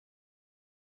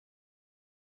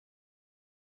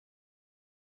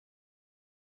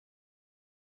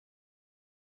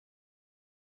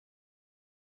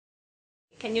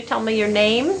Can you tell me your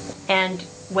name and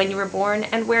when you were born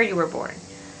and where you were born?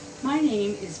 My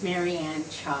name is Mary Ann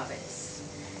Chavez,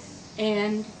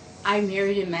 and I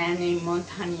married a man named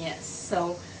Montañez.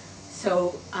 So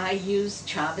I use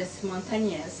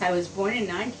Chavez-Montañez. I was born in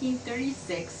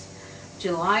 1936,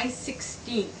 July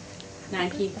 16th,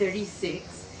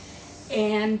 1936,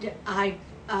 and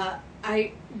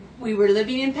we were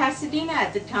living in Pasadena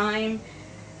at the time,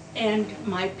 and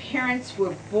my parents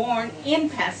were born in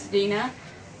Pasadena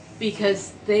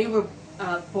because they were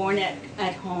born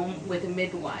at home with a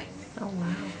midwife. Oh,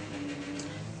 wow.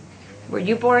 Were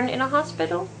you born in a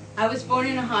hospital? I was born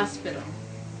in a hospital.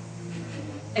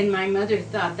 And my mother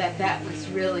thought that that was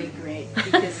really great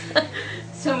because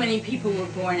so many people were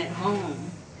born at home.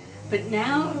 But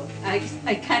now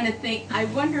I kind of think, I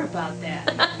wonder about that.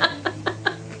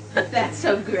 That's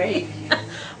so great.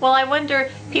 Well, I wonder,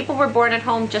 people were born at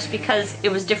home just because it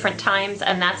was different times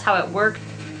and that's how it worked?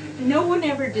 No one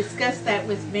ever discussed that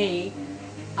with me,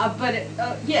 but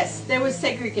yes, there was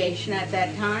segregation at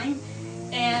that time,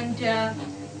 and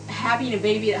having a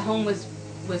baby at home was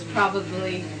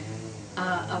probably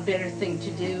a better thing to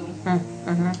do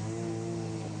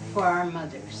for our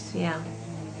mothers. Yeah.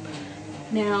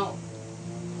 Now,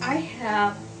 I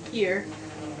have here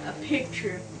a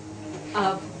picture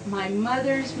of my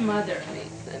mother's mother.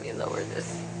 Let me lower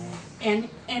this. And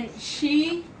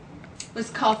she was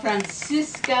called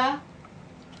Francisca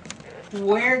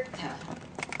Huerta.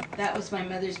 That was my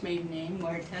mother's maiden name,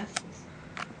 Huerta.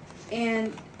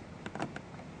 And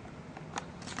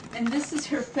this is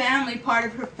her family, part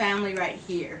of her family right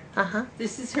here. Uh-huh.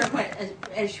 This is her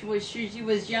as she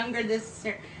was younger. This is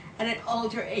her at an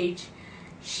older age.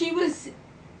 She was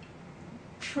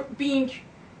being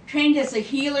trained as a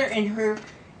healer in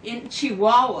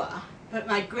Chihuahua, but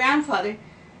my grandfather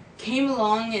came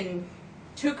along and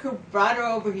brought her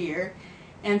over here,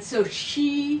 and so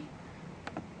she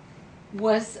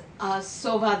was a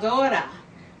sobadora,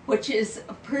 which is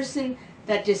a person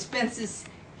that dispenses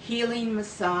healing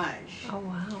massage. Oh,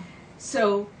 wow.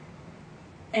 So,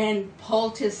 and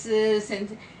poultices,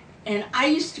 and I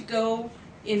used to go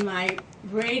in my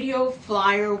radio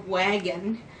flyer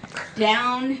wagon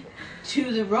down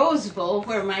to the Rose Bowl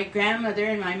where my grandmother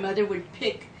and my mother would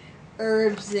pick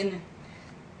herbs and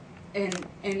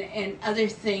other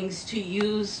things to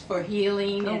use for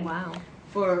healing and wow.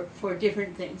 for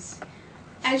different things.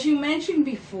 As you mentioned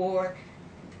before,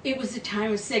 it was a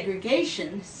time of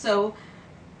segregation, so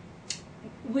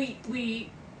we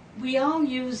all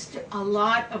used a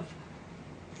lot of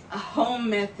home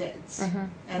methods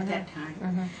at that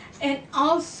time. And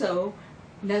also,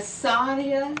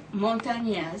 Nazaria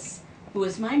Montañez, who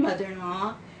was my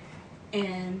mother-in-law,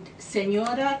 and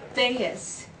Senora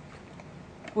Tellez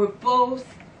were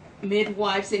both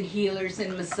midwives and healers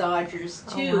and massagers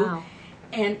too. Oh, wow.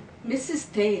 And Mrs.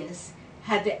 Tellez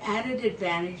had the added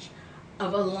advantage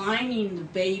of aligning the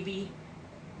baby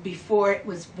before it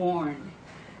was born.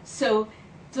 So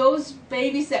those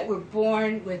babies that were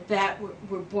born with that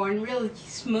were born really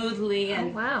smoothly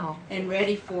and, wow. and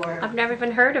ready for... I've never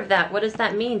even heard of that. What does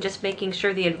that mean? Just making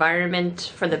sure the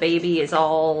environment for the baby is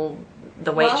all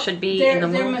the way it should be in the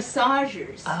womb? They're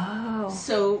massagers. Oh.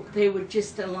 So they would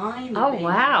just align the baby.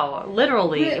 Wow.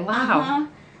 Literally. Wow.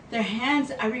 Their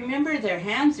hands, I remember their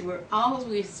hands were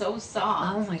always so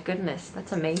soft. Oh my goodness.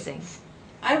 That's amazing.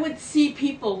 I would see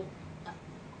people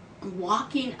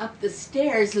walking up the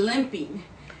stairs limping,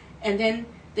 and then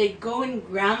they'd go in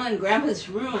Grandma and Grandpa's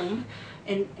room,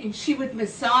 and she would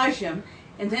massage them,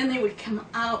 and then they would come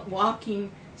out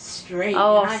walking straight.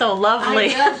 Oh, so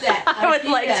lovely. I love that. I would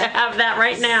like to have that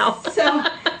right now. So,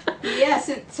 yes,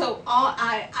 and so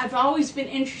I've always been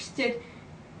interested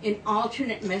in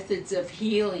alternate methods of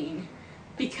healing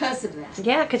because of that.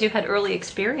 Yeah, because you had early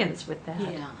experience with that.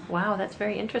 Yeah. Wow, that's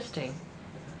very interesting.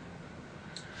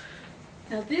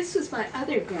 Now, this was my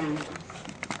other grandma.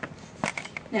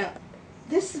 Now,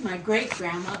 this is my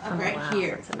great-grandma right wow,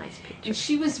 here. That's a nice picture. And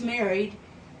she was married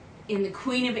in the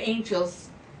Queen of Angels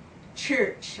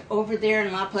church over there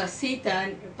in La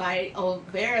Placita by Old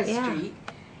Vera Street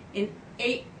in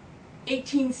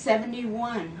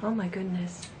 1871. Oh my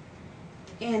goodness.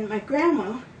 And my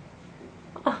grandma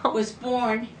was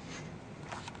born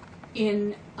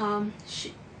in,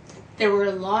 there were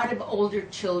a lot of older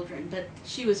children, but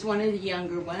she was one of the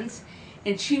younger ones.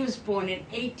 And she was born in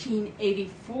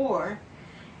 1884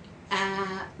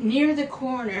 near the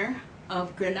corner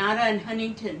of Granada and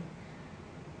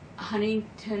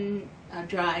Huntington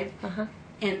Drive.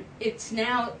 And it's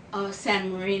now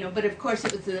San Marino, but of course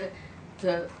it was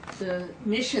the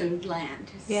mission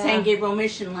land, San Gabriel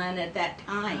mission land at that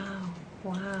time.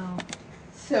 Wow. Wow.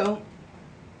 So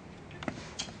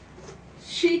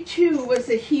she too was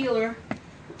a healer,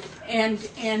 and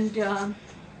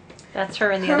that's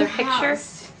her in the her other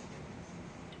house,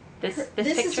 picture. This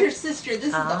this picture is her sister. This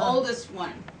is the Ah. oldest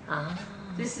one. Ah,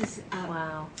 This is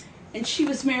wow. and she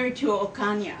was married to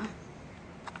Ocaña,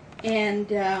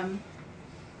 and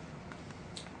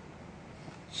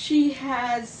she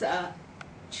has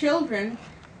children.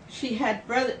 She had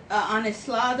brother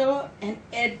Anislado and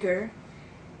Edgar,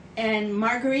 and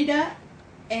Margarita,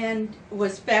 and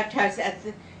was baptized at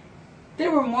the.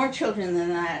 There were more children than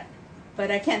that, but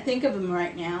I can't think of them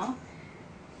right now.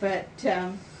 But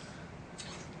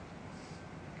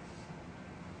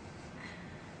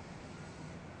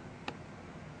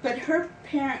her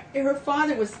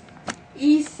father was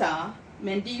Isa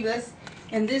Mendivas,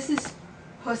 and this is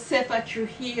Josefa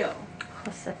Trujillo.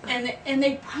 Josefa. And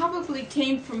they probably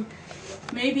came from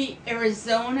maybe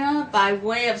Arizona by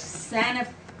way of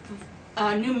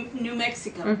New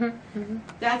Mexico. Mm-hmm, mm-hmm.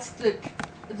 That's the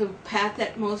path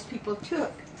that most people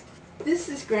took. This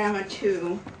is Grandma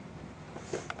too,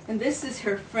 and this is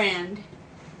her friend,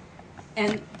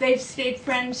 and they've stayed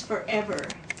friends forever.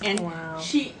 And Wow.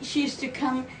 she used to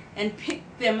come and pick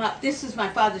them up. This is my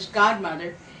father's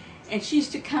godmother, and she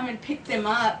used to come and pick them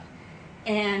up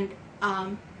and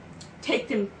take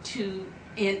them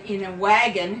in a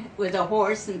wagon with a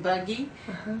horse and buggy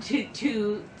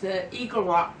to the Eagle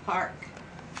Rock Park.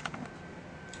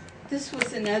 This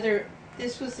was another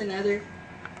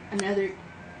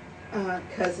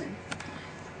cousin.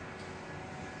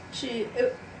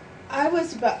 I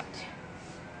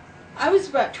was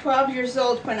about 12 years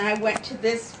old when I went to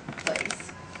this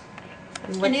place,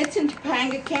 and it's in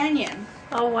Topanga Canyon.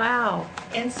 Oh, wow.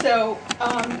 And so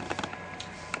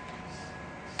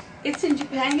it's in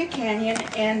Topanga Canyon,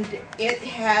 and it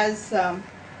has.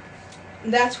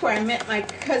 That's where I met my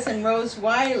cousin Rose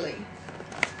Wiley,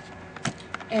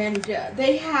 and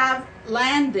they have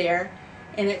land there,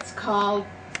 and it's called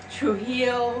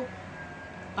Trujillo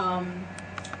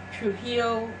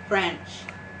Ranch.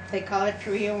 They call it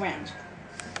Trujillo Ranch.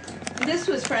 This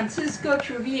was Francisco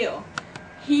Trujillo.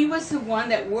 He was the one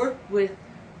that worked with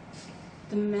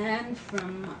the man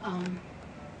from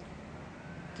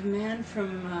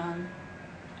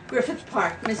Griffith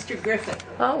Park, Mr. Griffith.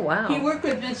 Oh, wow. He worked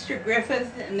with Mr.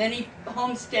 Griffith, and then he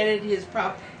homesteaded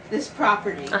this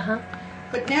property. Uh-huh.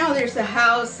 But now there's a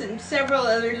house and several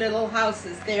other little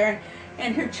houses there,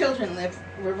 and her children live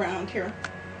around here.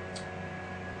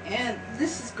 And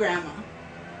this is Grandma.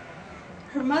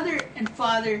 Her mother and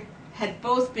father had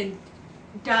both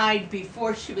died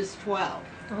before she was 12.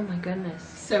 Oh, my goodness.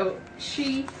 So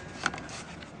she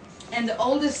and the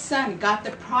oldest son got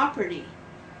the property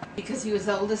because he was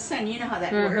the oldest son. You know how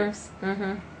that works.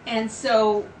 Mm-hmm. And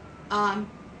so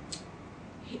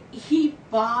he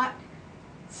bought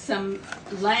some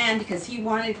land because he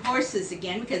wanted horses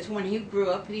again, because when he grew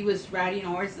up he was riding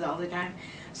horses all the time.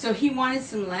 So he wanted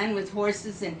some land with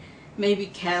horses and maybe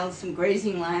cattle, some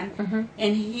grazing land. Mm-hmm.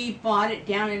 And he bought it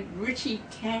down in Ritchie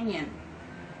Canyon,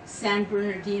 San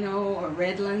Bernardino or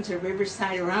Redlands or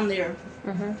Riverside, around there.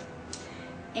 Mm-hmm.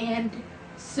 And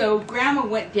so Grandma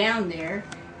went down there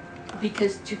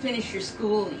because to finish her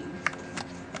schooling.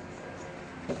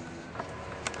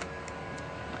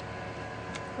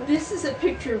 This is a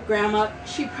picture of Grandma.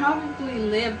 She probably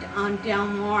lived on Del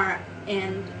Mar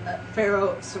and Fair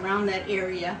Oaks, around that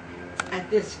area at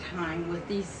this time with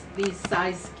these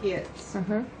size kids.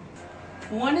 Mm-hmm.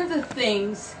 One of the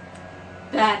things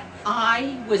that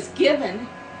I was given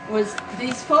was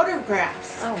these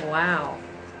photographs. Oh, wow.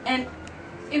 And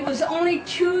it was only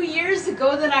 2 years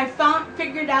ago that I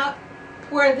figured out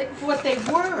what they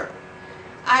were.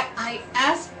 I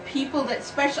asked people that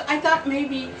I thought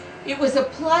maybe it was a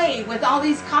play with all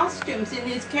these costumes and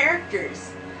these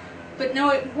characters. But no,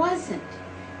 it wasn't.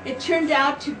 It turned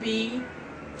out to be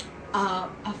a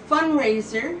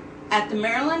fundraiser at the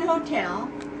Maryland Hotel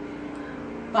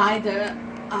by the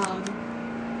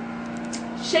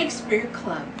Shakespeare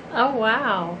Club. Oh,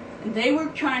 wow. And they were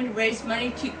trying to raise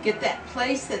money to get that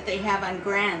place that they have on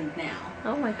Grand now.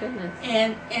 Oh, my goodness.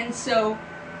 And so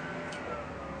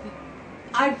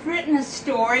I've written a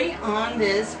story on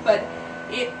this, but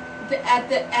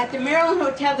at the Maryland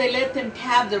Hotel they let them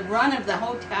have the run of the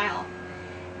hotel,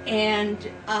 and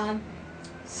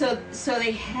so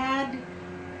they had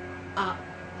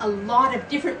a lot of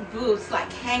different booths, like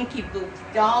hanky booths,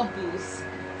 doll booths,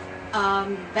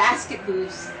 basket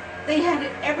booths. They had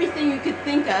everything you could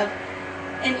think of,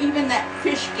 and even that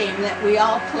fish game that we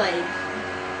all played.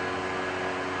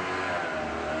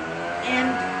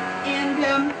 And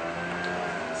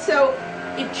so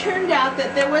it turned out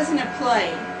that there wasn't a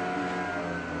play.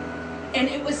 And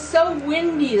it was so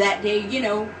windy that day, you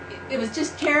know, it was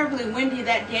just terribly windy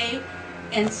that day,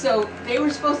 and so they were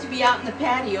supposed to be out in the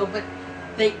patio, but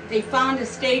they found a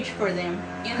stage for them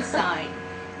inside.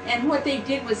 And what they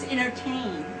did was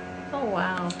entertain. Oh,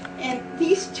 wow. And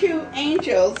these two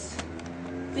angels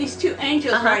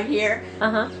right here,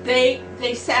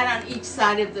 they sat on each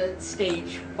side of the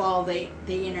stage while they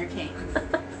entertained.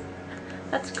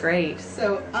 That's great.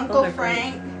 So Uncle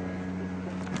Frank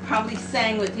probably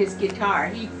sang with his guitar.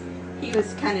 He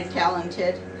was kind of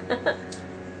talented.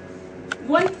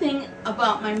 One thing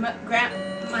about my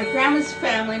grandma's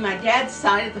family, my dad's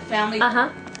side of the family,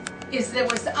 is there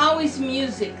was always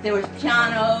music. There was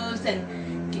pianos and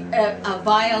a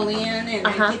violin and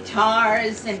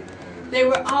guitars, and they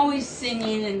were always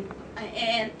singing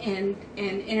and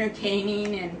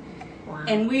entertaining,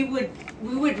 and we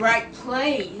would write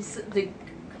plays. The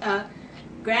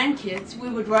grandkids, we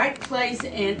would write plays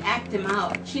and act them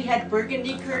out. She had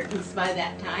burgundy curtains by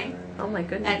that time. Oh my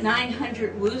goodness. At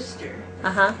 900 Wooster.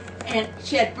 And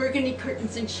she had burgundy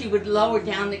curtains, and she would lower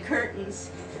down the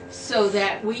curtains so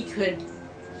that we could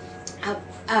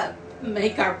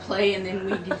make our play, and then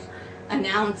we'd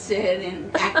announce it and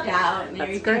act out and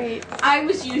everything. That's great. I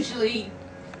was usually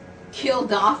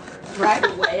killed off right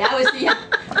away. I was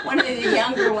one of the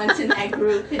younger ones in that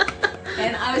group,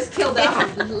 and I was killed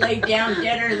off and laid down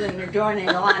deader than a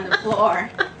doornail on the floor.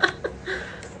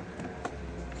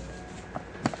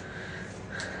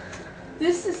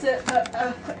 This is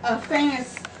a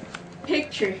famous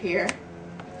picture here,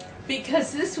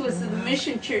 because this was the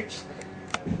mission church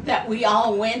that we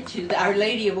all went to, Our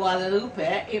Lady of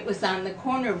Guadalupe. It was on the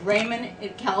corner of Raymond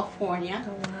in California.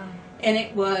 Oh, wow. And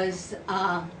it was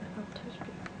a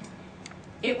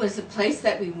place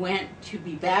that we went to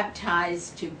be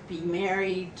baptized, to be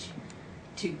married,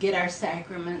 to get our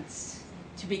sacraments,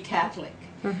 to be Catholic.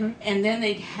 And then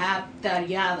they'd have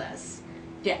tariadas,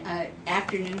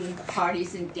 afternoon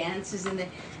parties and dances,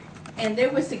 and there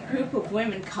was a group of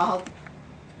women called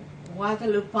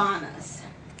Guadalupanas,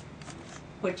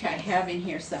 which I have in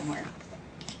here somewhere.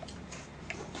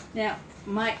 Now,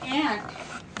 my aunt,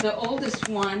 the oldest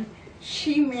one,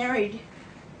 she married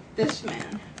this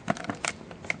man.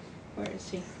 Where is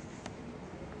he?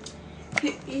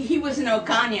 He was an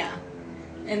Ocaña,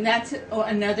 and that's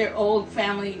another old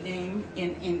family name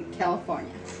in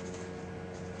California.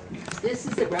 This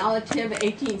is a relative,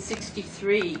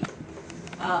 1863,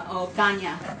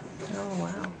 Ocaña.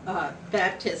 Oh, wow.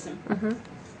 Baptism.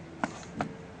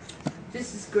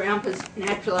 This is Grandpa's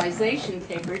naturalization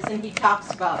papers, and he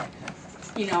talks about,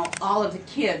 all of the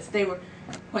kids.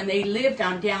 When they lived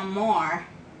on Del Mar,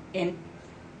 and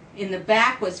in the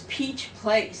back was Peach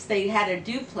Place. They had a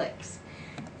duplex,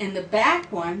 and the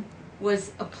back one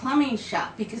was a plumbing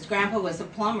shop because Grandpa was a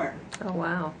plumber. Oh,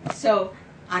 wow. So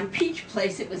on Peach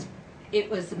Place, it was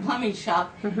the plumbing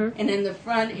shop, and in the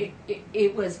front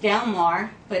it was Del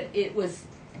Mar, but it was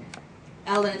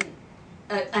Ellen,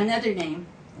 another name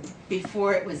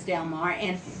before it was Del Mar,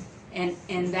 and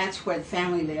that's where the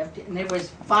family lived, and there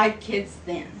was 5 kids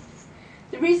then.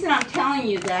 The reason I'm telling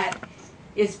you that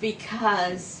is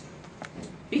because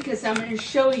I'm going to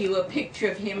show you a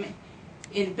picture of him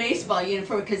in baseball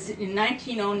uniform, because in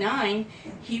 1909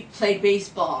 he played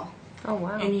baseball. Oh,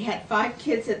 wow. And he had 5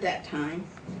 kids at that time.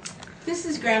 This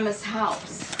is Grandma's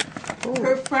house, Ooh.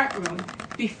 Her front room,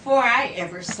 before I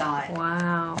ever saw it.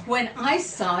 Wow. When I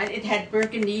saw it, it had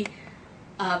burgundy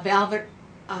velvet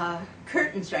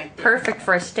curtains right there. Perfect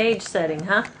for a stage setting,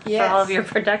 huh? Yes. For all of your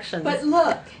productions. But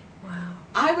look, wow.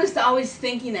 I was always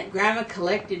thinking that Grandma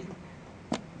collected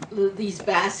these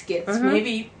baskets,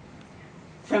 maybe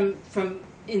from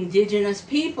indigenous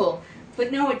people.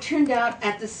 But no, it turned out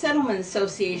at the Settlement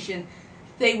Association,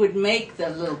 they would make the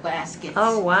little baskets.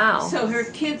 Oh, wow. So her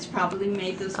kids probably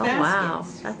made those Oh,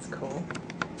 baskets. wow. That's cool.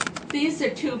 These are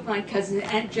 2 of my cousins.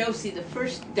 Aunt Josie, the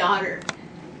first daughter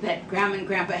that Grandma and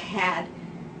Grandpa had,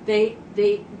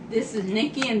 this is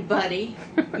Nikki and Buddy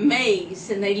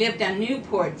Mays, and they lived on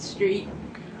Newport Street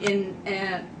in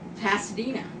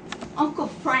Pasadena. Uncle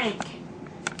Frank,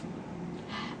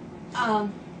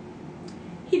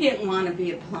 he didn't want to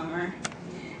be a plumber,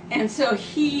 and so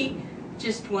he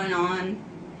just went on,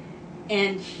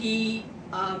 and he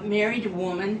married a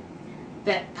woman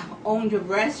that owned a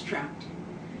restaurant.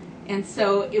 And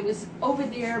so it was over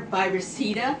there by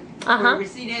Reseda, where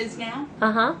Reseda is now.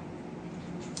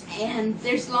 And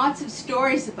there's lots of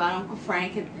stories about Uncle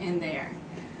Frank in there,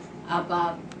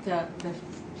 about the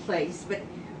place. But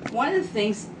one of the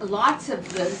things, lots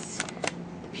of those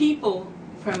people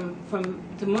from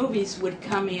the movies would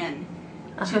come in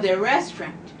to their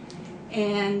restaurant.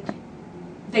 And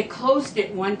they closed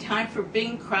it one time for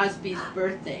Bing Crosby's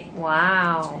birthday.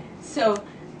 Wow. So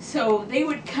So they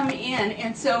would come in,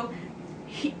 and so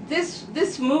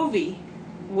this movie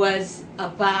was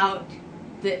about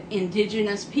the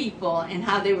indigenous people and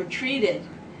how they were treated.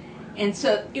 And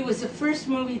so it was the first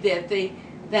movie that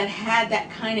had that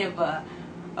kind of a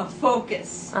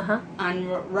focus on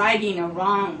righting a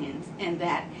wrong and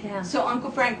that. Yeah. So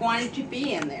Uncle Frank wanted to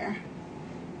be in there.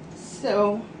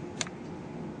 So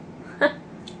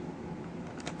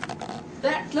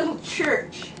that little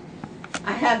church,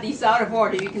 I have these out of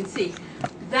order, you can see.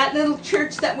 That little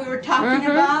church that we were talking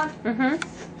about,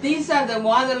 these are the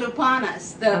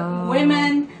Guadalupanas, the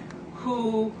women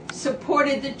who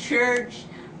supported the church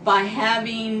by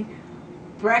having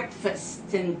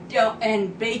breakfast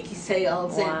and bake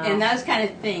sales and those kind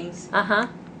of things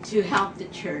to help the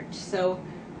church. So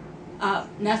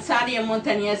Nazaria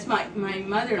Montañez, my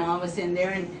mother-in-law, was in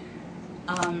there, and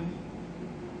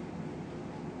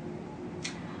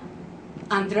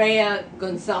Andrea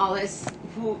Gonzalez,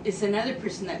 who is another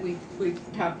person that we've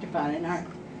talked about in our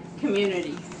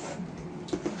community.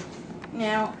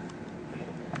 Now,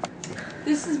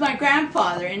 this is my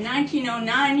grandfather. In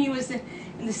 1909, he was in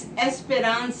this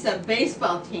Esperanza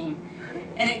baseball team,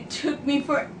 and it took me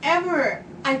forever.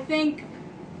 I think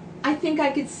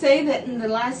I could say that in the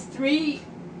last 3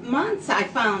 months I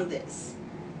found this,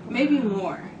 maybe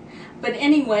more. But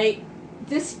anyway,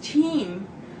 this team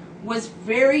was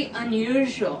very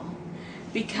unusual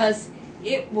because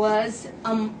it was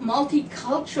a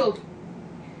multicultural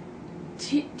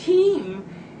team.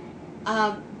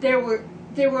 There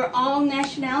were all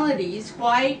nationalities: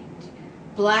 white,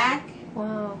 black,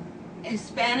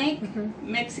 Hispanic,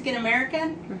 Mexican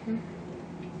American.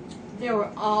 They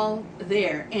were all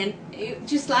there, and it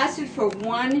just lasted for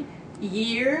 1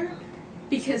 year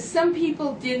because some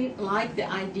people didn't like the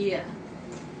idea.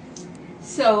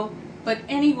 So, but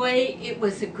anyway, it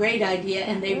was a great idea,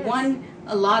 and they won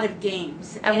a lot of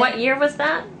games. And what year was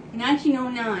that?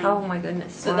 1909. Oh my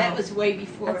goodness. So that was way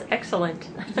before. That's excellent.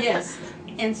 Yes.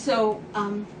 And so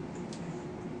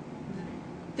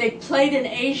they played an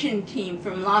Asian team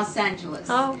from Los Angeles.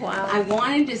 Oh, wow. I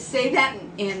wanted to say that,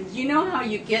 and you know how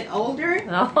you get older?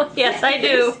 Oh, yes, I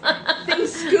do.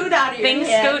 Things scoot out of your Things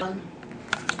head. scoot.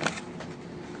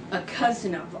 A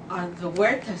cousin of the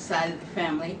Huerta side of the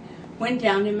family went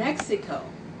down to Mexico.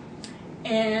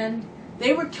 And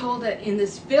they were told that in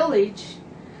this village,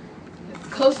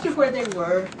 close to where they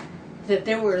were, that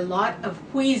there were a lot of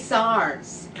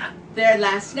Huizars, their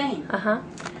last name.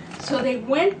 So they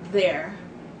went there,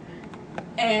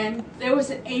 and there was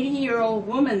an 80-year-old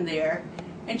woman there,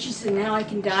 and she said, now I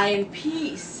can die in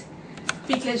peace,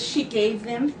 because she gave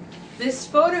them this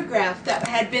photograph that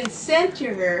had been sent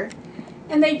to her,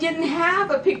 and they didn't have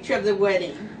a picture of the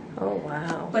wedding. Oh,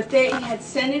 wow. But they had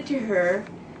sent it to her.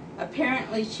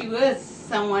 Apparently she was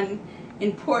someone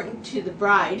important to the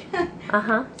bride.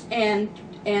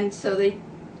 And so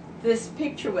this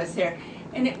picture was there.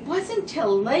 And it wasn't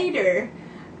till later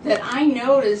that I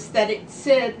noticed that it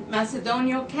said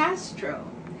Macedonio Castro.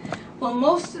 Well,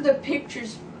 most of the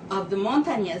pictures of the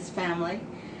Montañez family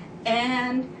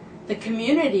and the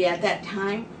community at that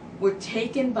time were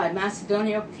taken by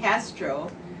Macedonio Castro,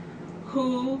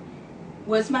 who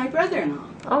was my brother-in-law.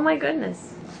 Oh my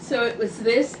goodness. So it was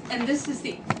this, and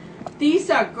these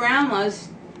are Grandma's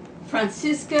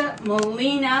Francisca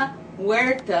Molina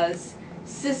Huerta's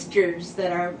sisters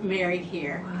that are married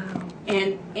here. Wow.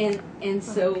 And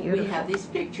so we beautiful. have these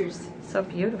pictures So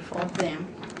beautiful. of them.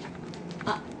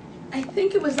 I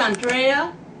think it was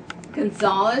Andrea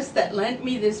Gonzalez that lent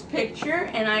me this picture,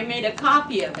 and I made a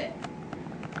copy of it.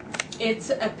 It's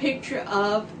a picture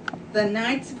of the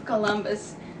Knights of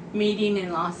Columbus meeting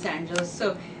in Los Angeles.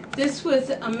 So this was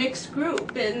a mixed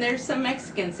group, and there's some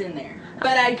Mexicans in there.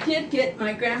 But I did get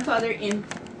my grandfather in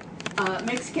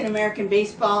Mexican-American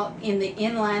baseball in the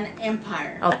Inland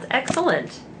Empire. Oh, that's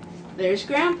excellent. There's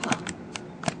Grandpa.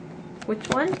 Which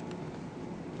one?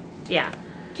 Yeah.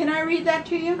 Can I read that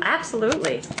to you?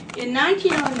 Absolutely. In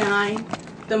 1909,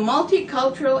 the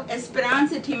multicultural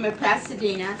Esperanza team of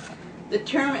Pasadena, the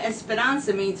term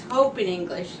Esperanza means hope in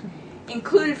English,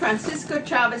 included Francisco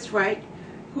Chavez Wright,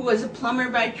 who was a plumber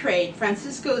by trade.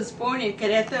 Francisco was born in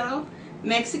Querétaro,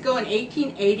 Mexico in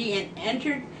 1880 and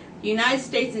entered the United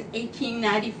States in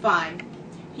 1895.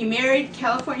 He married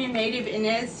California native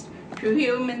Inez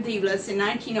Trujillo Mendivas in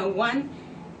 1901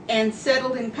 and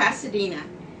settled in Pasadena.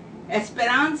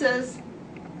 Esperanza's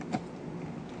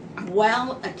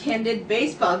well-attended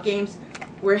baseball games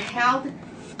were held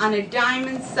on a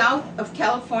diamond south of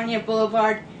California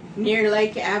Boulevard near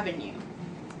Lake Avenue.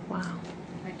 Wow.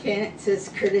 Again, it says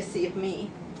courtesy of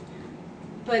me.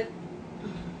 But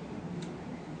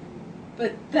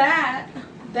that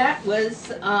that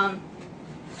was,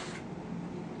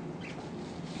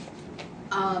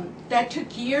 that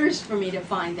took years for me to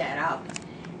find that out.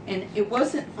 And it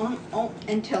wasn't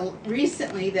until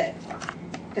recently that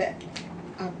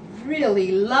a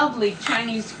really lovely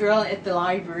Chinese girl at the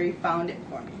library found it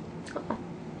for me.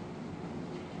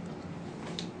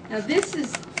 Now this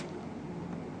is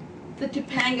the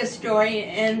Topanga story,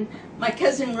 and my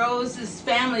cousin Rose's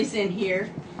family's in here,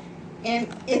 and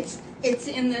it's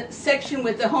in the section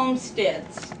with the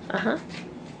homesteads.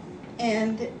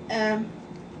 And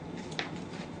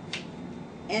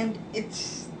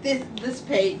it's this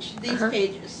page, these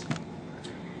pages,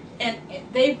 and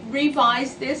they've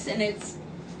revised this, and it's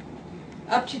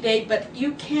up to date. But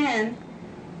you can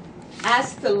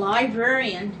ask the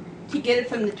librarian to get it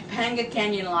from the Topanga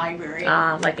Canyon Library.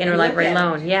 Like interlibrary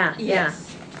loan. Yeah,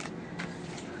 yes.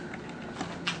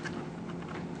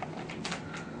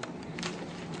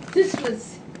 This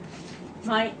was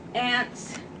my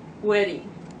aunt's wedding,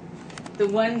 the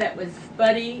one that was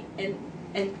Buddy and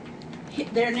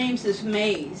their names is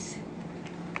Mays,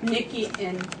 Nikki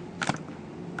and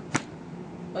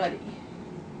Buddy.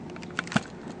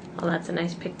 Oh, that's a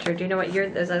nice picture. Do you know what year?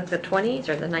 Is that the 20s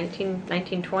or the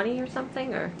 1920 or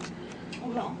something? Or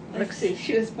well, let's see.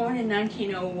 She was born in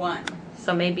 1901.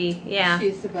 So maybe, yeah.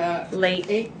 She's about late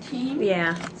 18.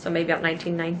 Yeah. So maybe about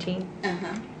 1919.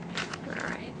 Uh-huh. All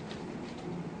right.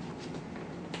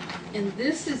 And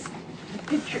this is the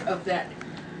picture of that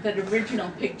original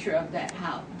picture of that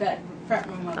house, that front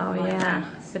room of my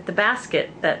grandma's. With the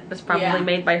basket that was probably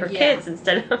made by her kids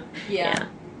instead of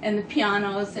and the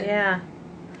pianos and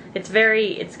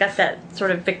it's got that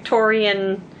sort of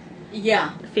Victorian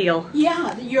feel.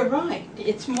 Yeah, you're right.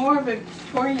 It's more of a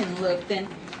Victorian look than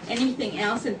anything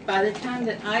else, and by the time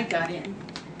that I got in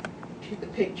to the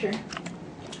picture,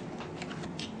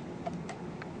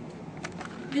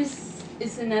 this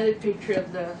is another picture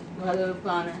of the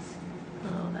Guadalupanas.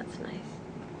 Oh, that's nice.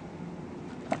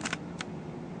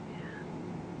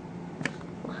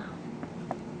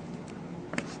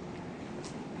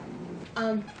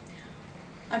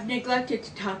 I've neglected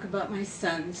to talk about my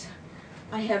sons.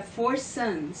 I have 4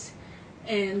 sons,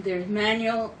 and there's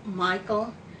Manuel,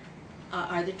 Michael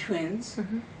are the twins,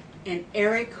 and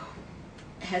Eric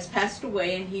has passed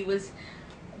away, and he was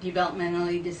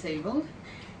developmentally disabled,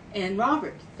 and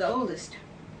Robert, the oldest.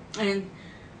 And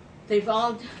they've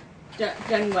all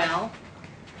done well.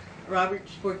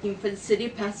 Robert's working for the city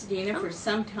of Pasadena for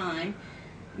some time.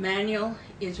 Manuel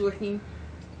is working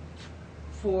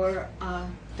for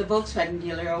the Volkswagen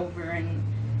dealer over in,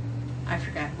 I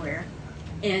forgot where.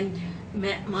 And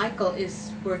Michael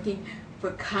is working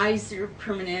for Kaiser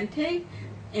Permanente,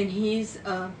 and he's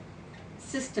a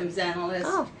systems analyst,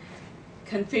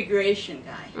 configuration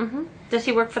guy. Does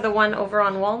he work for the one over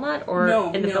on Walnut or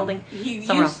in the building? He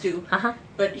somewhere used to,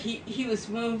 but he was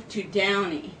moved to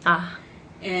Downey.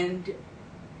 And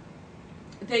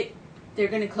they're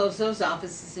going to close those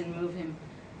offices and move him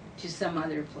to some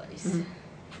other place.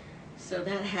 So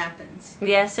that happens.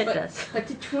 Yes, it does. But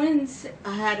the twins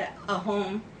had a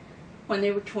home when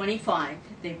they were 25.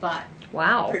 They bought,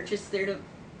 purchased their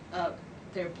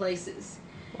places.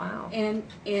 Wow. And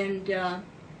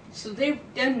so they've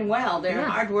done well. They're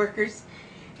hard workers.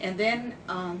 And then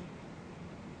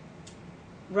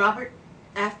Robert,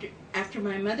 after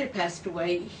my mother passed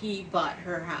away, he bought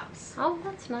her house. Oh,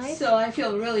 that's nice. So I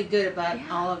feel really good about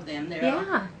all of them. They're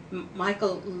all,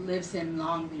 Michael lives in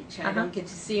Long Beach. I don't get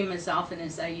to see him as often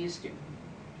as I used to.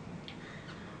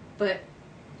 But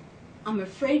I'm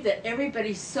afraid that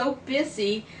everybody's so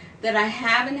busy that I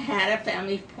haven't had a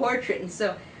family portrait. And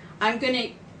so I'm going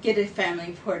to get a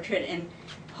family portrait, and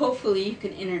hopefully you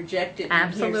can interject it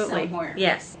in here somewhere.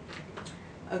 Yes.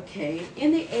 Okay.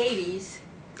 In the 80s,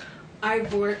 I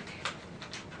worked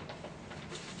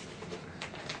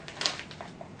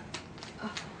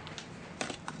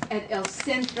at El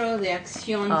Centro de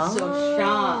Acción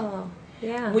Social.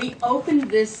 Yeah. We opened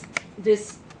this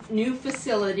new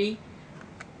facility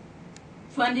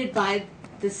funded by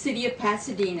the city of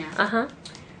Pasadena.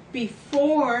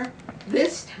 Before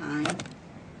this time,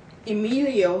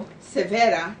 Emilio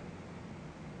Severa,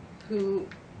 who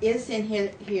is in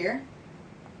here,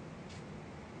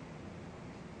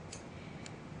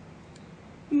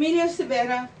 Emilio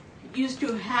Severa used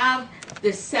to have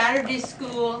the Saturday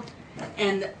school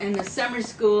and the summer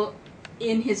school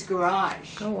in his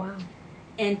garage. Oh, wow.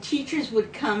 And teachers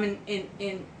would come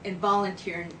and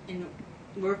volunteer and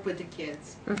work with the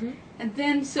kids. And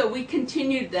then, so we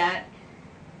continued that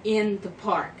in the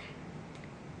park.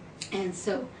 And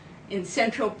so in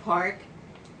Central Park,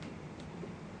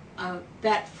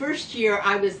 that first year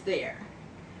I was there,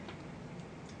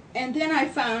 and then I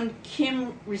found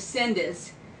Kim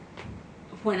Resendez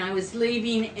when I was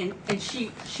leaving, and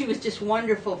she was just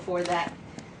wonderful for that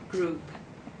group.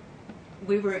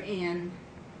 We were in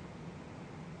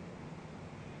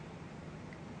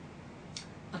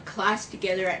a class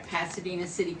together at Pasadena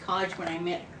City College when I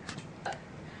met her.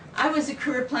 I was a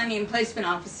career planning and placement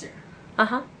officer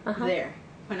there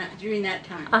during that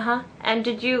time. And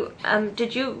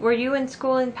were you in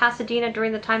school in Pasadena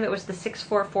during the time it was the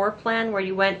 644 plan, where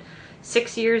you went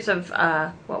 6 years of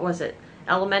what was it?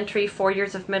 Elementary, 4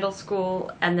 years of middle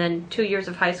school, and then 2 years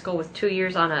of high school with 2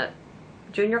 years on a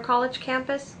junior college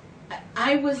campus?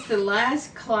 I was the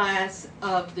last class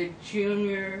of the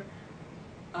junior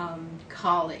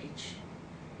college,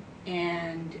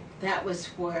 and that was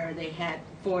where they had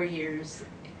 4 years,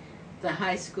 the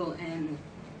high school and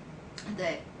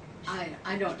the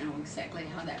I don't know exactly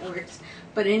how that works,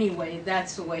 but anyway,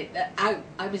 that's the way that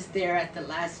I was there at the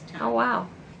last time. Oh wow.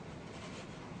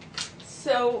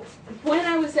 So when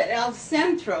I was at El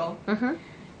Centro,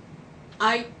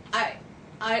 I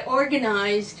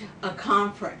organized a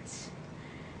conference,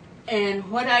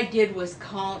 and what I did was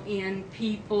call in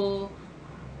people,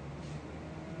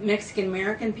 Mexican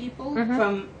American people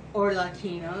from or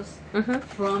Latinos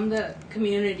from the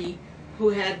community who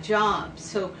had jobs.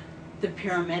 So the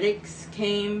paramedics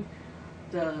came,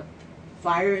 the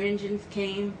fire engines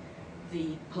came,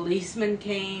 the policemen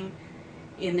came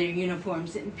in their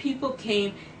uniforms, and people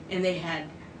came and they had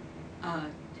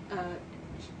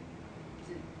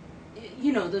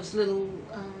you know, those little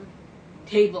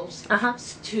tables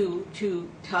to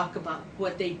talk about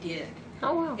what they did.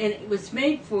 Oh wow. And it was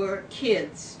made for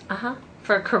kids.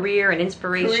 For career and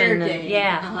inspiration. Career day.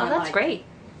 Yeah. Oh, that's great.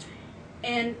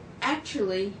 And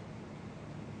actually,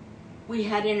 we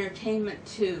had entertainment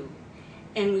too.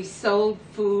 And we sold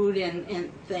food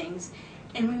and things.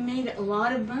 And we made a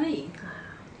lot of money.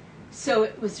 So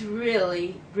it was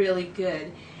really, really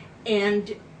good.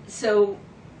 And so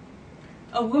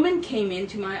a woman came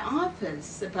into my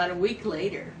office about a week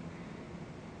later,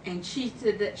 and she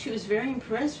said that she was very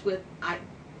impressed with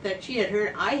that she had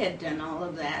heard I had done all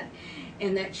of that,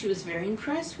 and that she was very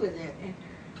impressed with it. And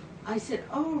I said,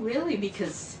 "Oh, really?"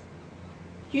 Because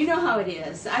you know how it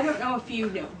is. I don't know if you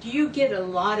know. Do you get a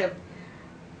lot of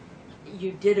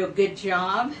 "you did a good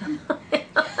job"?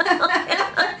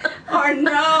 Or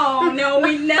no,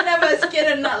 none of us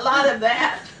get a lot of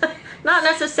that. Not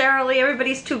necessarily.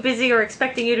 Everybody's too busy or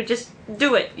expecting you to just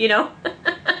do it, you know?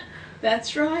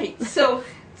 That's right. So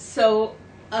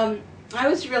I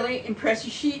was really impressed.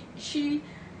 She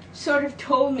sort of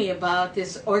told me about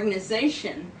this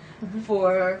organization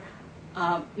for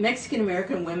Mexican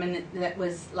American women that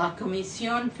was La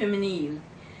Comisión Femenil.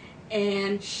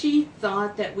 And she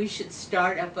thought that we should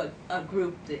start up a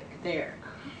group there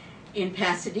in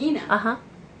Pasadena.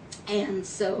 And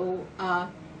so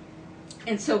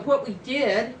what we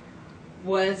did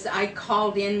was I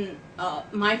called in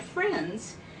my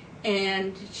friends,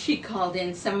 and she called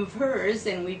in some of hers,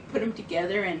 and we put them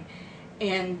together,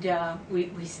 and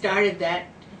we started that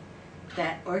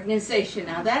organization.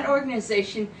 Now that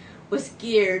organization was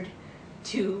geared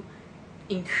to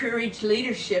encourage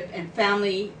leadership and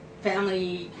family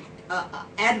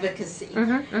advocacy,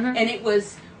 and it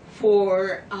was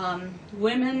for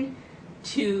women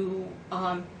to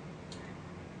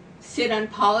sit on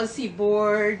policy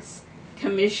boards,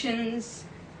 commissions,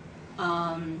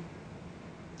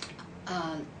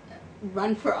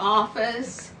 run for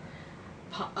office,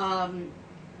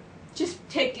 just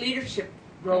take leadership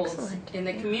roles in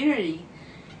the community.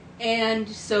 And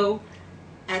so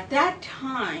at that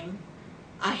time,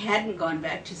 I hadn't gone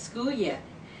back to school yet.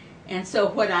 And so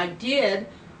what I did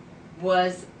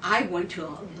was I went to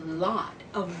a lot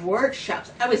of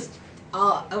workshops. I was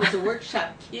a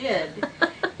workshop kid,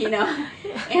 you know.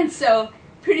 And so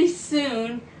pretty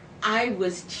soon I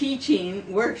was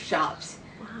teaching workshops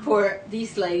for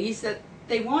these ladies that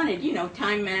they wanted, you know,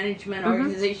 time management,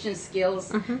 organization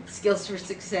skills, skills for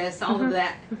success, all of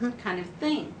that kind of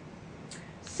thing.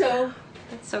 So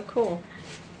that's so cool.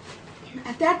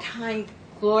 At that time,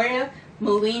 Gloria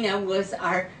Molina was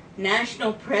our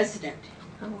national president.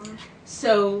 Oh, wow.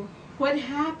 So what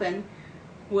happened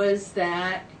was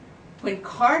that when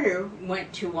Carter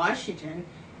went to Washington,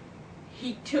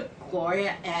 he took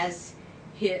Gloria as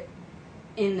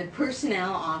in the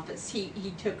personnel office.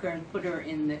 He took her and put her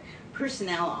in the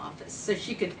personnel office so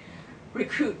she could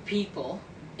recruit people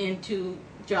into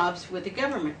jobs with the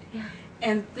government. Yeah.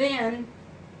 And then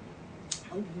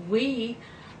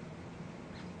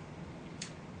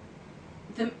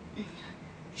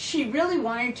she really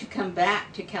wanted to come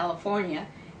back to California,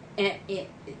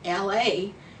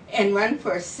 LA, and run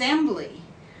for assembly,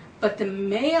 But the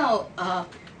male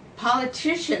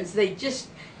politicians, they just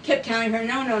kept telling her,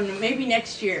 no, maybe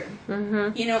next year.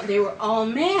 Mm-hmm. You know, they were all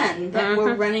men that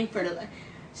were running for the...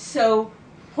 So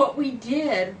what we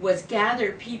did was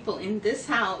gather people in this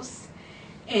house,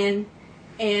 and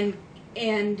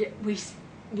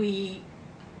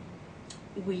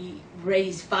we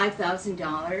raised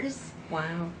 $5,000.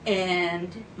 Wow.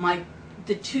 And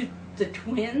the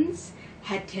twins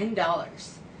had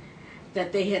 $10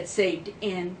 that they had saved,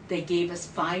 and they gave us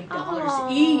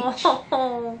 $5 each.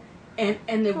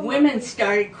 And the women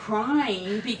started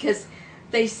crying because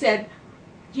they said,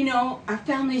 you know, our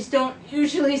families don't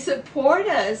usually support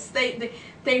us. They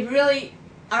really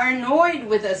are annoyed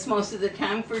with us most of the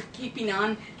time for keeping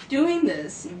on doing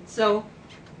this. And so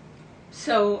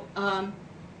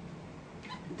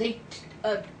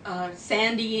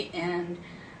Sandy and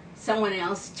someone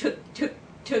else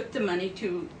took the money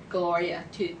to Gloria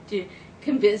to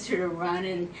convince her to run,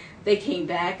 and they came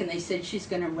back and they said she's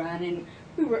going to run, and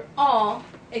we were all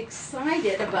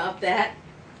excited about that.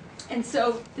 And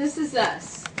so this is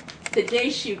us, the day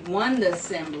she won the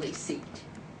assembly seat.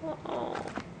 Oh,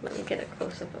 let me get a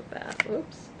close-up of that.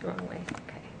 Oops, wrong way.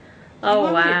 Okay. You Oh,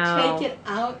 want wow. me to take it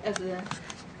out of the...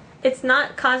 It's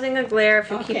not causing a glare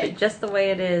if you keep Okay. it just the way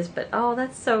it is, but oh,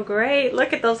 that's so great.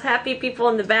 Look at those happy people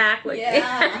in the back. Look.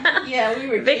 Yeah, we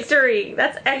were Victory.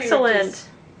 That's excellent.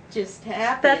 just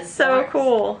happy. That's as so larks.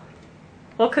 cool.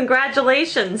 Well,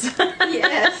 congratulations.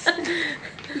 Yes.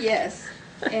 Yes.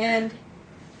 And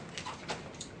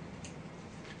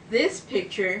this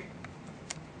picture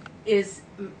is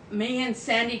me and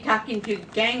Sandy talking to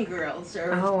gang girls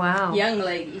or Oh, wow. young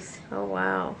ladies. Oh,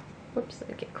 wow. Whoops, let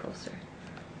me get closer.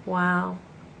 Wow.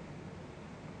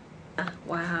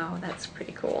 Wow, that's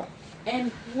pretty cool.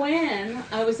 And when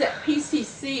I was at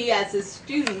PCC as a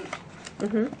student,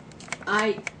 Mm-hmm.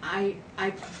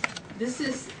 this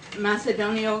is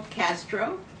Macedonio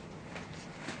Castro.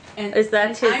 And Is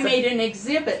that his? I made an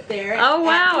exhibit there. Oh,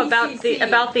 wow, at PCC.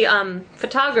 about the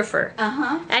photographer.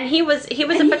 Uh-huh. And he was a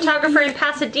And photographer in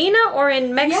Pasadena or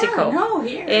in Mexico? Yeah, no,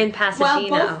 here. In Pasadena.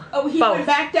 Well, both. Oh, he Both. went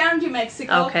back down to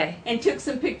Mexico. Okay. And took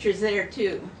some pictures there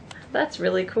too. That's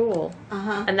really cool.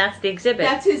 Uh-huh. And that's the exhibit.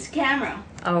 That's his camera.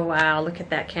 Oh, wow, look at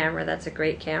that camera. That's a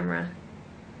great camera.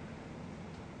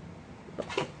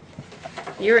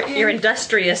 You're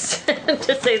industrious,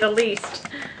 to say the least.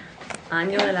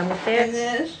 Año de la And Mujer.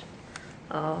 this.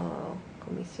 Oh,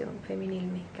 Comisión Femenil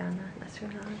Mexicana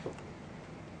Nacional.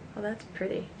 Oh, that's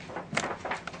pretty.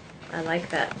 I like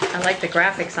that. I like the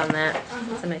graphics on that.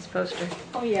 It's a nice poster.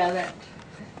 Oh yeah, that.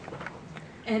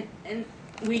 And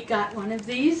we got one of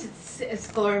these. It's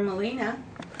Gloria Molina.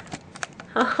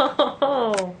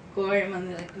 Oh, Gloria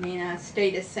Molina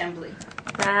State Assembly.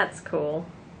 that's cool.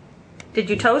 Did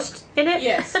you toast in it?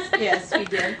 Yes, yes, we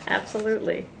did.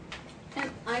 Absolutely. And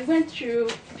I went through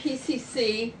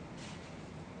PCC,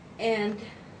 and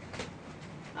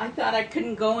I thought I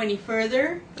couldn't go any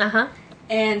further. Uh-huh.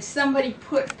 And somebody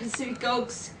put Pacific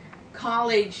Oaks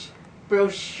College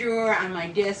brochure on my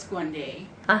desk one day,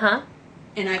 Uh-huh.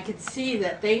 and I could see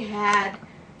that they had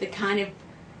the kind of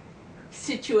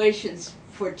situations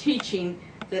for teaching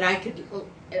that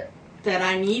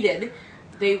I needed.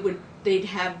 They'd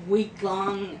have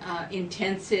week-long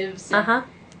intensives and, Uh-huh.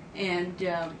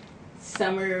 and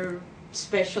summer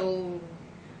special.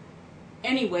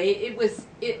 Anyway,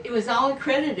 it was all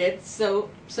accredited, so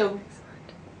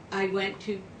I went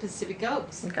to Pacific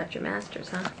Oaks. You got your master's,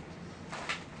 huh?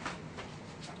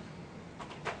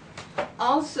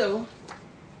 Also,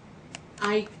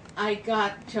 I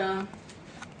got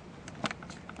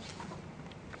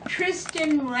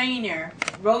Tristan Rayner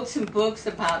wrote some books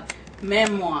about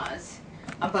memoirs,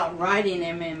 about writing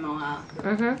a memoir,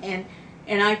 Mm-hmm.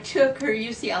 and I took her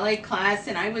UCLA class,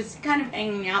 and I was kind of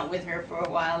hanging out with her for a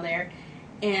while there,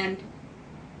 and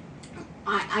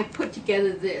I put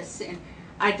together this, and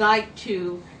I'd like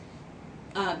to.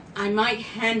 I might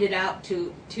hand it out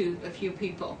to a few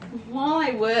people. While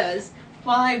I was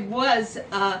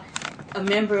a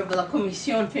member of La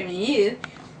Comisión Femenil,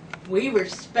 we were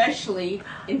specially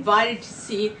invited to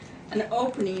see an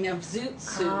opening of Zoot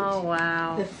Suit, Oh,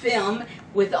 wow. the film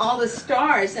with all the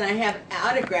stars, and I have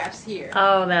autographs here.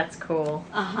 Oh, that's cool.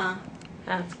 Uh-huh.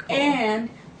 That's cool. And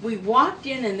we walked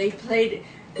in, and they played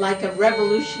like a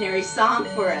revolutionary song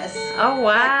for us. Oh,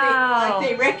 wow. Like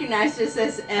they recognized us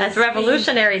as That's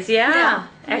revolutionaries, yeah. Yeah,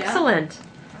 Excellent.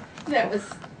 That was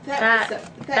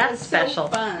That's special.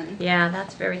 So fun. Yeah,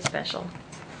 that's very special.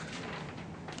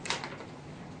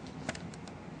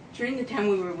 During the time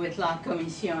we were with La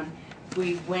Comisión,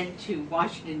 we went to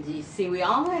Washington, D.C. We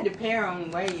all had to pay our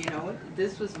own way, you know.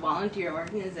 This was a volunteer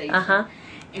organization. Uh-huh.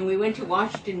 And we went to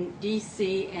Washington,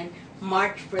 D.C. and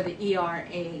marched for the ERA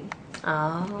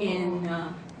Oh. in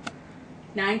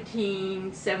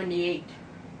 1978.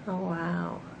 Oh,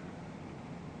 wow.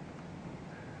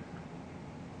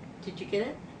 Did you get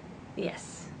it?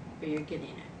 Yes. Or you're getting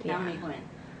it? Tell Yeah. me when.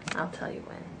 I'll tell you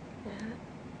when. Yeah.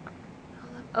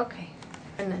 Hold up. Okay.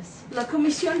 Goodness. La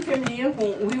Comisión Femenil,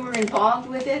 when we were involved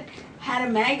with it, had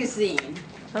a magazine.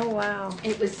 Oh, wow.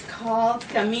 It was called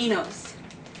Caminos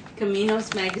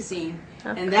magazine.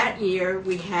 Okay. And that year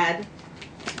we had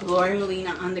Gloria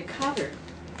Molina on the cover.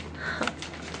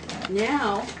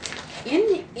 Now,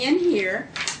 in here,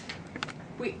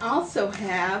 we also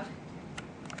have,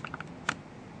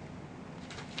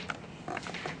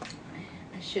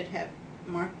 I should have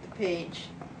marked the page.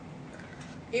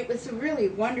 It was a really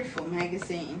wonderful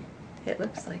magazine. It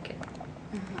looks like it.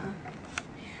 Uh-huh.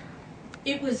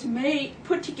 It was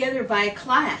put together by a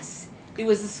class. It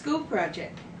was a school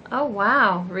project. Oh,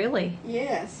 wow. Really?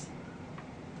 Yes.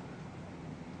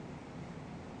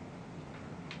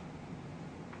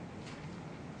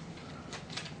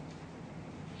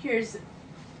 Here's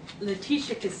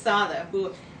Leticia Quesada,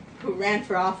 who ran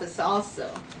for office also.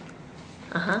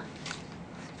 Uh-huh.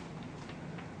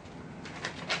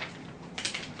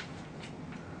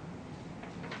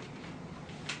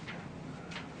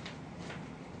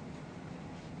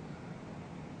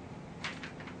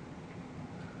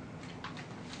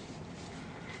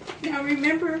 Now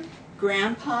remember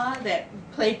Grandpa that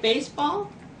played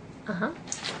baseball? Uh-huh.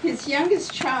 His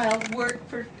youngest child worked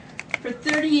for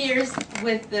 30 years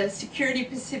with the Security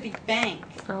Pacific Bank.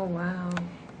 Oh, wow.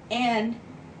 And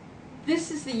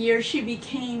this is the year she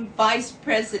became vice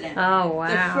president. Oh, wow.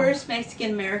 The first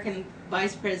Mexican-American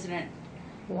vice president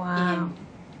Wow.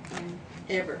 in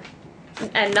ever.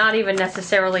 And not even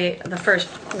necessarily the first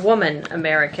woman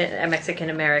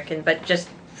Mexican-American, but just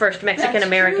first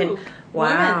Mexican-American. That's true.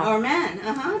 Wow. Woman or man.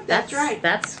 Uh-huh. That's right.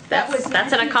 That's was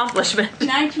an accomplishment.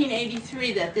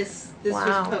 1983 that this Wow.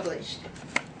 was published.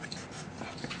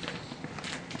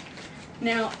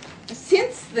 Now,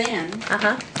 since then,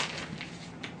 Uh-huh.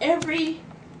 every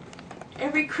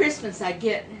Christmas I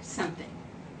get something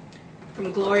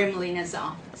from Gloria Molina's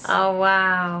office. Oh,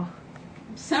 wow.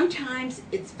 Sometimes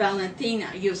it's Valentina.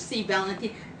 You'll see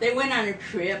Valentina. They went on a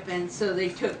trip, and so they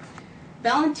took.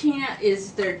 Valentina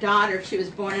is their daughter. She was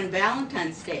born on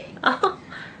Valentine's Day. Oh.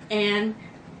 And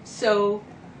so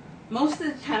most of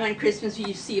the time on Christmas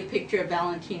you see a picture of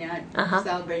Valentina Uh-huh.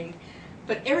 celebrating.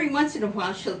 But every once in a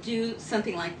while she'll do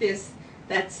something like this.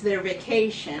 That's their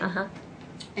vacation. Uh-huh.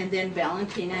 And then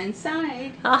Valentina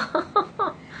inside.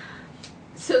 Oh.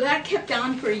 So that kept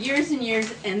on for years and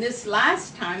years. And this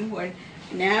last time, when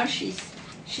now she's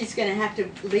going to have to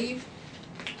leave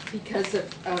because of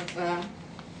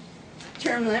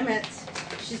term limits.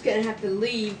 She's going to have to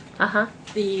leave Uh-huh.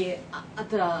 the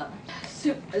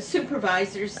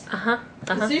supervisor's Uh-huh.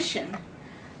 Uh-huh. position.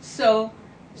 So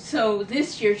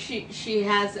this year she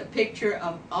has a picture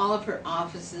of all of her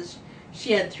offices.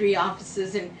 She had 3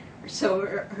 offices, and so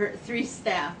her 3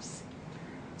 staffs.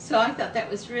 So I thought that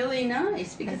was really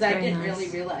nice because That's I very didn't nice.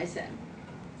 really realize that.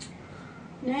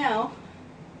 Now,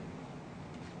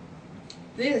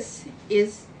 this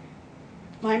is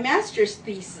my master's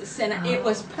thesis, and it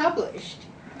was published.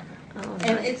 Oh,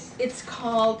 And nice. it's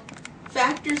called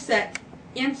Factors That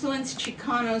Influence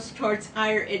Chicanos Towards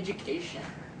Higher Education.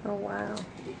 Oh, wow.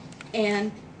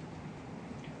 And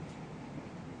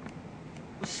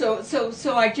so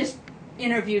I just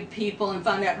interviewed people and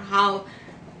found out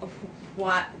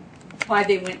why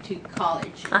they went to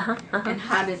college Uh-huh. Uh-huh. and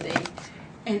how did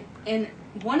they. And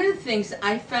one of the things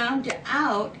I found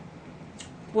out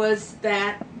was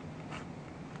that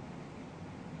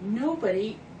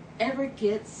nobody ever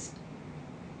gets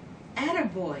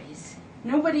attaboys.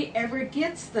 Nobody ever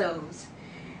gets those.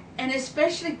 And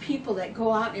especially people that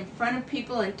go out in front of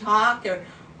people and talk,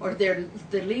 or the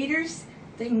leaders,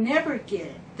 they never get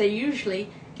it. They usually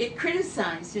get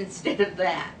criticized instead of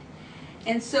that.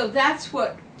 And so that's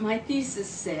what my thesis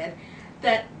said,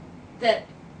 that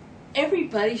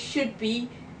everybody should be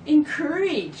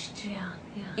encouraged. Yeah.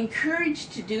 Yeah.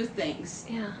 Encouraged to do things.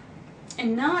 Yeah.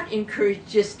 And not encouraged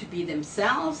just to be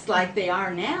themselves like they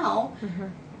are now, Mm-hmm.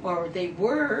 or they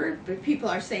were, but people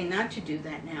are saying not to do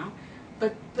that now.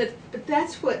 But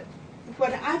that's what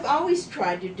I've always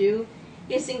tried to do,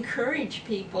 is encourage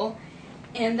people,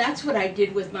 and that's what I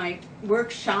did with my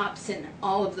workshops and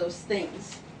all of those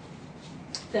things.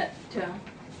 That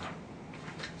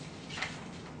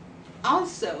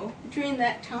also during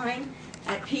that time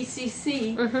at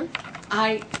PCC, Mm-hmm.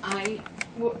 I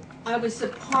I was a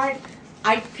part,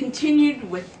 I continued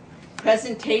with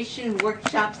presentation,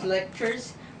 workshops,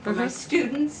 lectures for my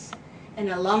students and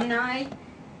alumni,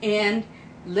 and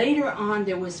later on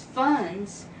there was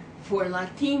funds for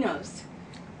Latinos,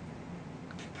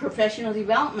 professional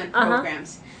development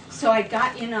programs. So I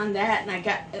got in on that, and I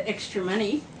got extra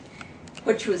money,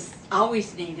 which was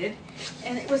always needed,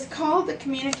 and it was called the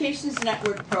Communications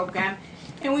Network Program,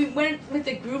 and we went with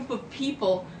a group of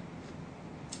people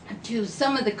to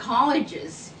some of the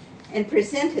colleges and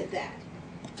presented that.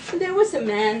 And there was a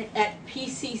man at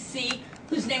PCC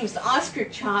whose name was Oscar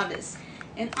Chavez,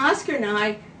 and Oscar and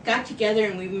I got together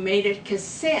and we made a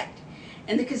cassette,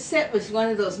 and the cassette was one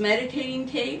of those meditating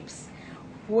tapes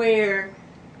where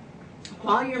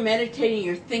while you're meditating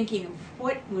you're thinking of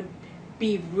what would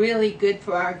be really good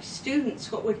for our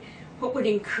students, what would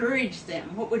encourage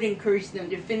them,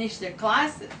 to finish their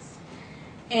classes.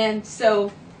 And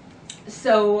so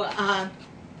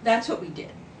that's what we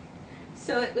did.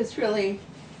 So it was really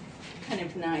kind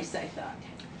of nice, I thought.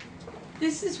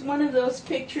 This is one of those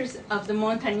pictures of the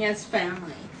Montañez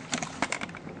family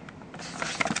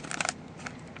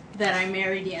that I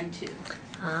married into.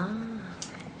 Ah.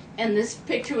 And this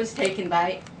picture was taken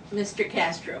by Mr.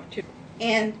 Castro too.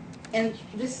 And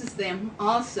this is them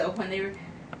also when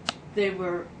they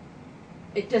were.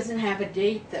 It doesn't have a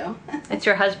date though. It's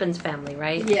your husband's family,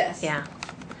 right? Yes. Yeah.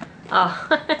 Oh.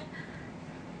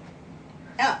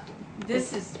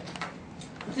 This is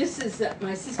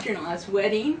my sister-in-law's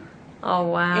wedding. Oh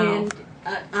wow. And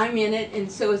I'm in it, and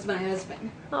so is my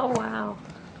husband. Oh wow.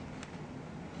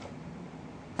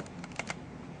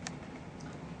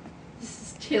 This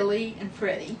is Tilly and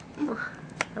Freddie.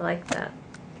 I like that.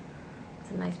 It's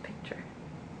a nice picture.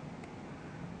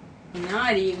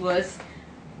 Naughty was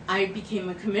I became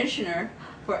a commissioner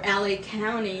for LA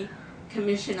County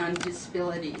Commission on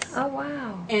Disabilities. Oh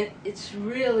wow. And it's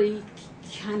really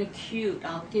kind of cute.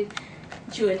 I'll give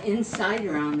you an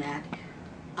insider on that.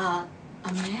 A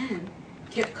man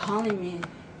kept calling me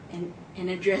and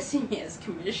addressing me as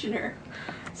commissioner,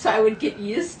 so I would get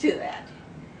used to that.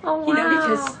 Oh wow. You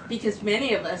know, because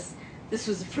many of us, this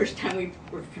was the first time we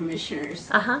were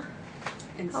commissioners.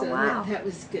 And so that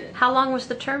was good. How long was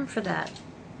the term for that?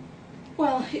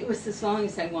 Well, it was as long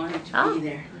as I wanted to Oh. be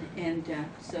there, and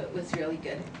so it was really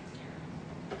good.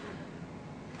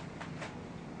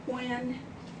 One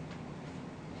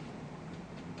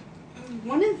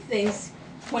of the things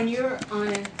when you're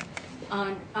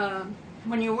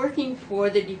when you're working for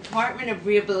the Department of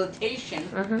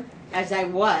Rehabilitation, as I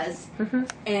was,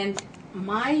 and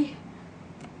my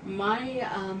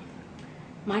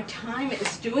time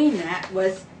as doing that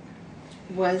was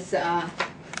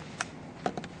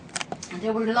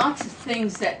there were lots of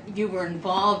things that you were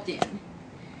involved in,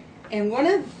 and one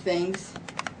of the things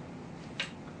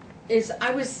is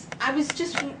I was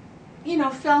just, you know,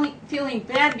 feeling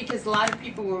bad because a lot of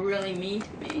people were really mean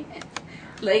to me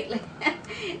lately.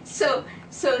 So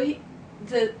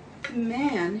the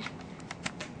man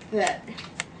that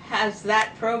has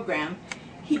that program,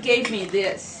 he gave me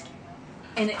this,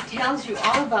 and it tells you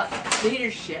all about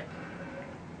leadership.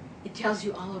 It tells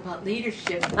you all about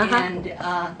leadership and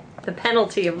the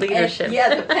penalty of leadership. And,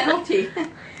 yeah, the penalty,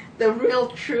 the real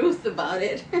truth about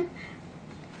it.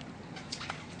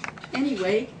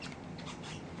 Anyway,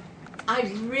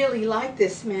 I really like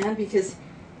this man because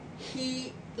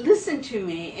he listened to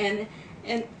me,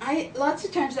 and I lots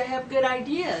of times I have good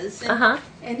ideas, and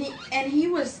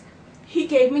he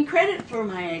gave me credit for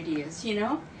my ideas, you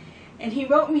know, and he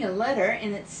wrote me a letter,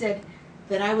 and it said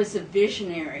that I was a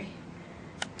visionary,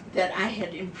 that I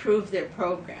had improved their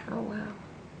program. Oh wow,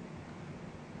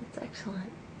 that's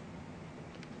excellent.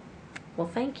 Well,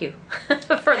 thank you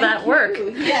for that work.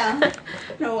 Yeah.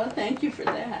 No, well, thank you for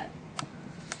that.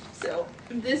 So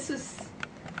this is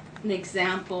an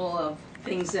example of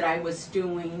things that I was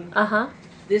doing.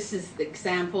 This is the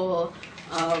example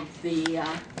of the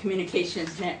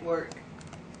communications network.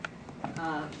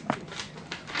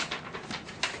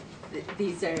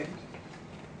 These are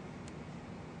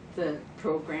the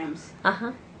programs.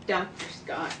 Dr.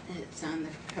 Scott, it's on the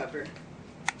cover.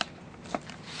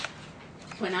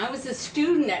 When I was a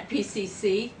student at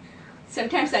PCC,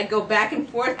 sometimes I'd go back and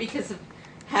forth because of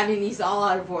having these all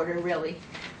out of order, really.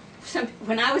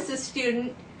 When I was a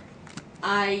student,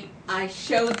 I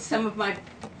showed some of my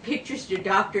pictures to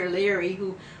Dr. Leary,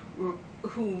 who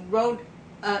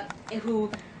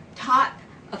taught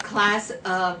a class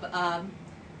of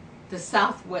the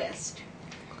Southwest.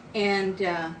 And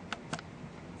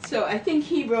so I think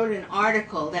he wrote an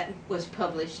article that was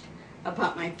published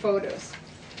about my photos.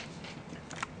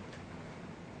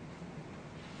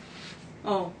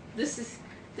 Oh, this is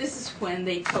this is when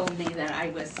they told me that I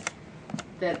was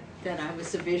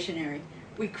a visionary.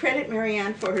 We credit Mary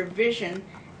Ann for her vision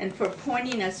and for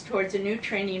pointing us towards a new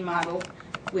training model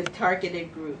with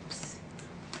targeted groups.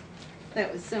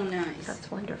 That was so nice. That's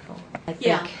wonderful. I think.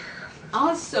 Yeah.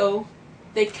 Also,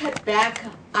 they cut back.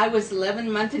 I was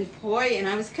 11-month employee, and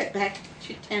I was cut back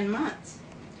to 10 months.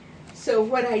 So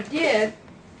what I did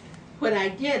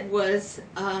was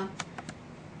I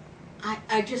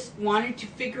just wanted to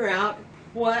figure out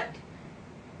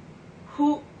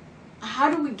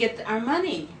how do we get our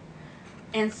money?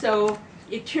 And so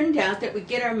it turned out that we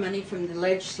get our money from the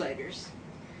legislators.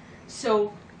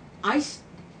 So I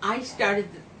started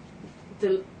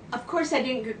of course I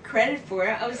didn't get credit for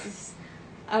it. I was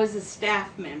a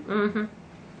staff member. Mm-hmm.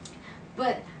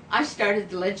 But I started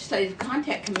the Legislative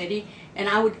Contact Committee, and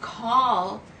I would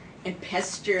call and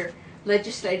pester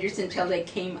legislators until they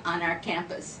came on our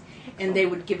campus. And they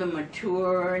would give them a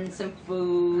tour and some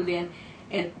food, and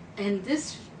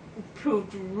this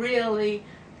proved really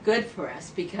good for us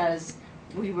because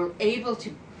we were able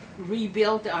to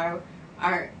rebuild our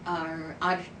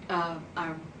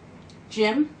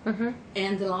gym Mm-hmm.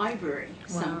 and the library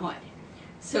Wow. somewhat.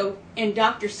 So, and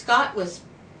Dr. Scott was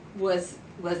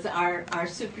our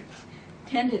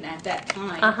superintendent at that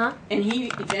time, Uh-huh. and he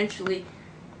eventually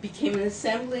became an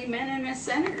assemblyman and a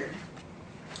senator.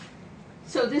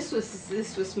 So this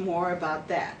was more about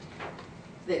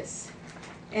this,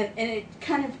 and it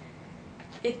kind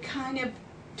of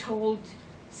told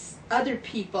other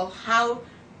people how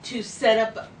to set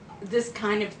up this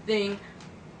kind of thing,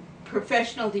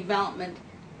 professional development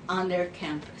on their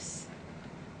campus.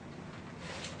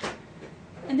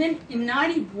 And then in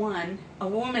 '91, a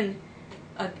woman,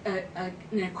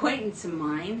 an acquaintance of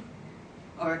mine,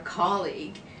 or a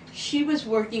colleague, she was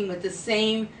working with the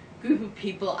same group of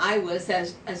people I was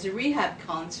as a rehab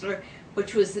counselor,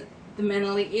 which was the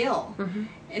mentally ill. Mm-hmm.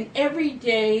 And every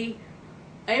day,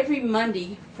 every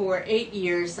Monday for 8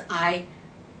 years, I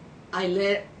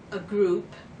led a group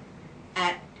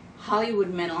at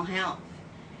Hollywood Mental Health,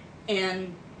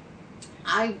 and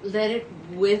I led it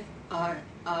with a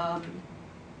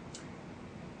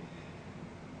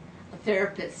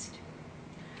therapist.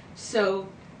 So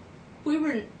we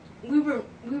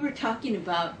were talking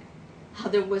about how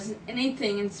there wasn't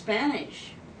anything in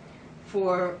Spanish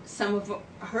for some of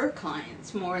her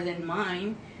clients more than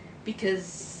mine,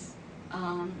 because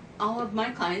all of my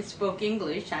clients spoke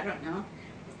English. I don't know.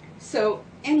 So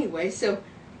anyway,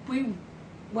 we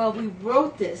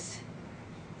wrote this,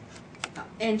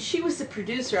 and she was a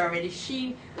producer already.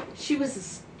 She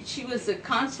was a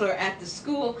counselor at the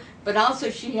school, but also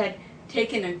she had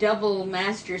taken a double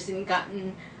master's and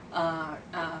gotten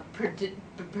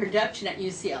production at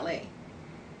UCLA.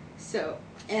 So,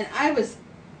 and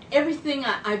everything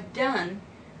I've done,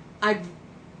 I've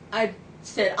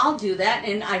said I'll do that,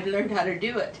 and I've learned how to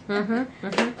do it. Mm-hmm.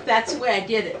 Mm-hmm. That's the way I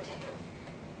did it.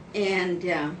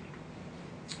 And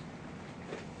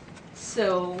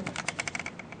so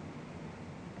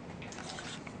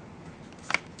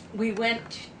we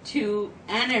went to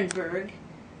Annenberg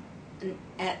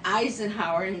at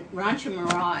Eisenhower in Rancho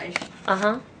Mirage,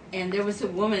 Uh-huh. and there was a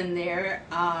woman there.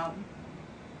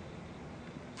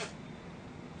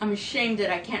 I'm ashamed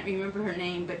that I can't remember her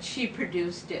name, but she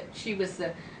produced it. She was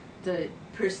the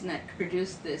person that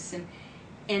produced this, and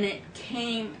it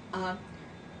came.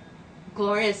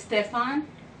 Gloria Stefan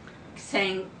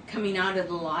sang "Coming Out of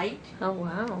the Light" Oh,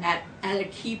 wow. at a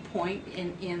key point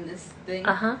in this thing,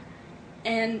 Uh-huh.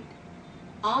 and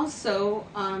also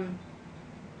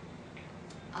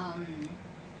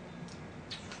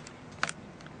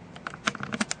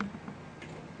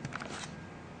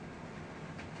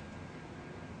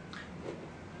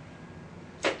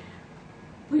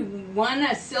we won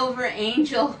a Silver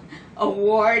Angel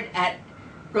Award at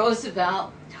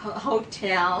Roosevelt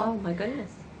Hotel Oh, my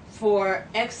goodness. for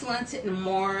excellence in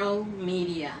moral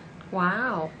media.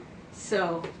 Wow.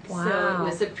 So it Wow.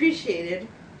 was appreciated.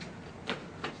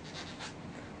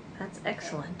 That's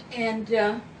excellent.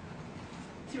 And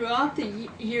throughout the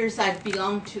years, I've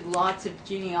belonged to lots of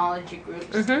genealogy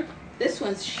groups. Mm-hmm. This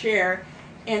one's Share,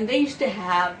 and they used to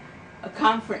have a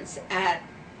conference at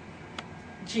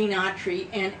Genotry,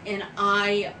 and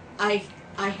I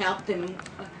helped them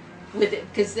with it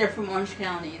because they're from Orange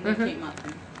County, and they Mhm. came up.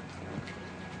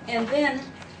 And then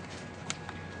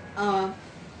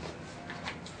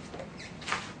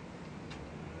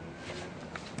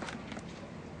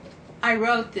I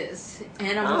wrote this,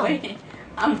 and I'm waiting.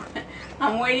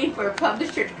 I'm waiting for a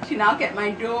publisher to knock at my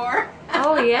door.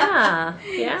 Oh, yeah.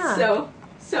 Yeah. So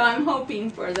I'm hoping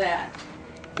for that.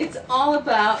 It's all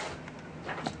about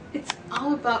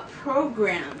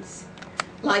programs.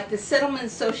 like the Settlement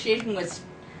Association was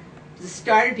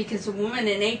started because a woman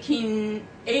in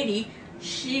 1880,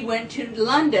 she went to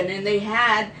London and they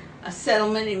had a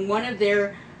settlement in one of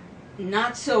their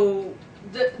not so,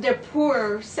 their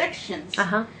poorer sections.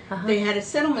 They had a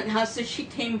settlement house, so she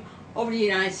came over to the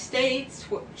United States.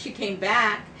 She came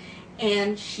back,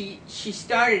 and she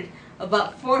started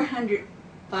about 400.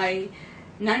 By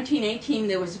 1918,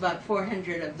 there was about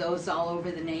 400 of those all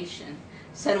over the nation.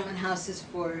 Settlement houses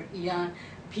for young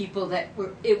people that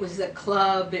were. It was a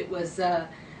club. It was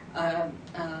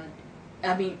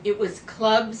it was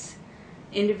clubs,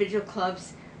 individual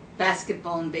clubs,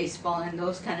 basketball and baseball and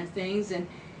those kind of things, and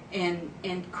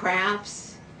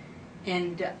crafts,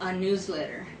 and a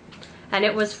newsletter. And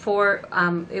it was for,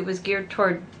 it was geared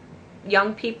toward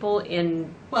young people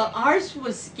in... Well, ours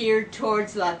was geared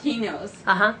towards Latinos,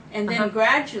 and then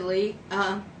gradually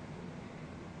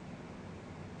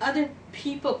other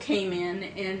people came in,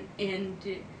 and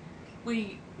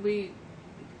we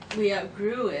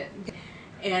outgrew it.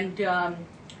 And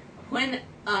when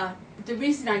the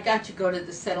reason I got to go to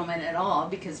the settlement at all,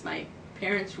 because my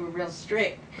parents were real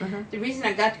strict, the reason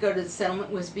I got to go to the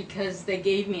settlement was because they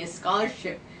gave me a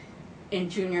scholarship in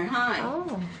junior high.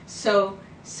 Oh. So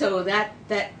that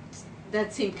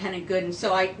seemed kind of good, and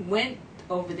so I went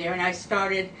over there and I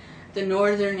started the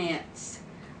Northernettes,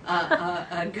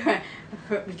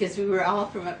 because we were all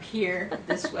from up here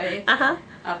this way,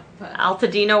 up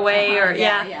Altadena way, or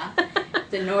yeah,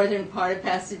 the northern part of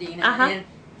Pasadena,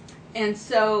 and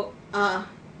so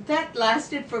that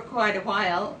lasted for quite a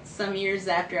while, some years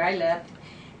after I left,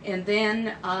 and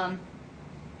then I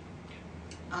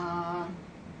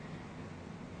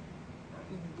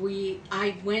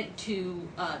went to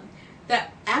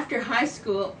that after high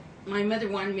school. My mother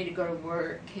wanted me to go to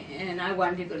work, and I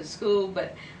wanted to go to school,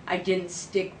 but I didn't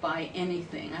stick by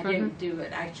anything. I didn't do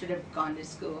it. I should have gone to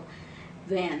school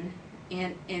then,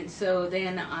 and so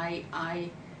then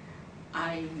I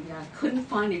couldn't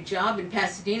find a job in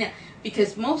Pasadena,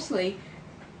 because mostly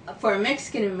for a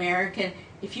Mexican American,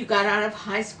 if you got out of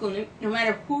high school, no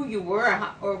matter who you were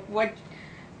or what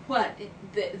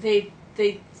they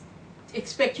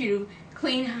expect you to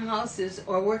clean houses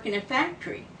or work in a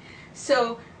factory.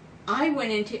 So I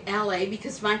went into LA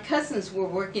because my cousins were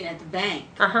working at the bank,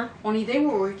 only they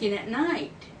were working at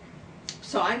night.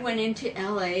 So I went into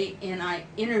LA and I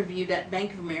interviewed at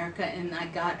Bank of America, and I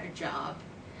got a job.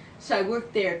 So I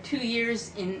worked there 2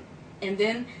 years, and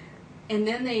then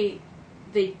they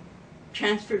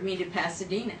transferred me to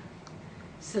Pasadena.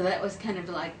 So that was kind of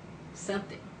like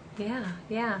something.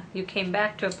 Yeah. You came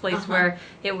back to a place where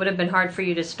it would have been hard for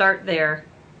you to start there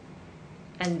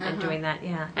and doing that,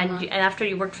 yeah. And after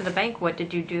you worked for the bank, what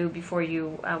did you do before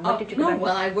you, what did you go back to?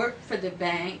 Well, I worked for the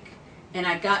bank, and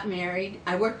I got married.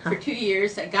 I worked for 2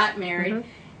 years, I got married,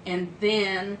 and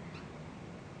then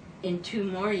in 2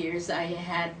 more years I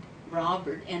had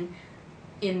Robert. And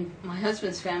in my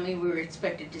husband's family, we were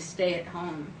expected to stay at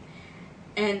home.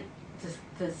 And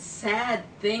the sad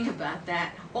thing about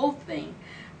that whole thing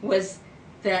was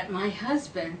that my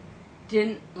husband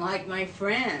didn't like my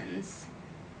friends.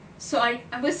 So I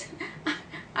was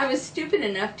stupid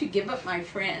enough to give up my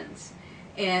friends,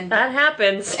 and that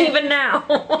happens even now.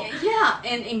 Yeah,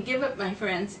 and give up my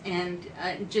friends and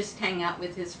just hang out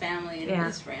with his family and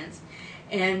his friends,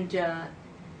 and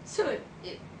so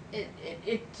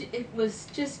it was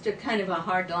just a kind of a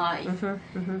hard life,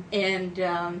 and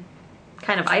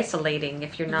kind of isolating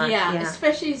if you're not. Yeah,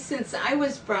 especially since I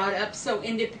was brought up so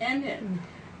independent.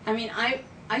 I mean, I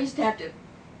used to have to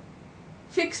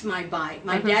fix my bike.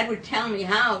 My dad would tell me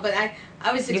how, but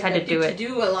I was expected to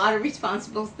do a lot of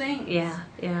responsible things. Yeah.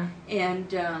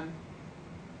 And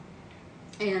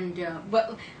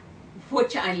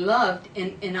which I loved,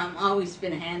 and I've always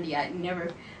been handy. I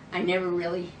never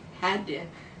really had to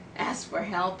ask for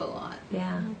help a lot.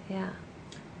 Yeah.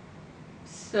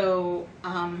 So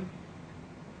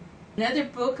another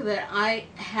book that I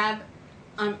have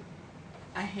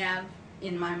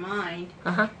in my mind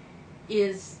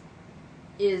is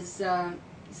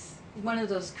one of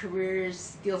those careers,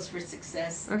 skills for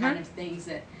success kind of things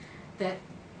that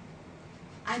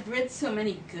I've read so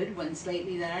many good ones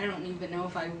lately that I don't even know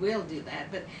if I will do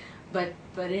that. But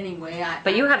anyway,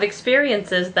 But you have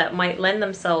experiences that might lend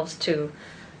themselves to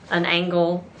an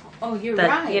angle. Oh, you're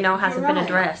that, right. Hasn't been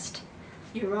addressed.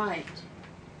 You're right.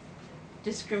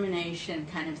 Discrimination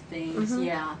kind of things,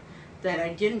 that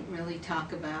I didn't really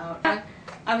talk about.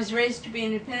 I was raised to be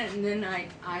independent, and then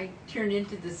I turned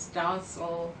into this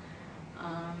docile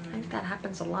I think that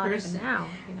happens a lot even now,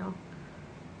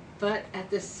 But at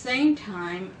the same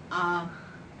time,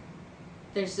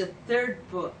 there's a third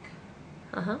book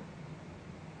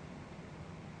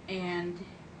and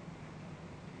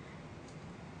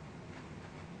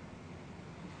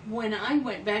when I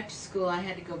went back to school, I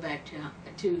had to go back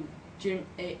to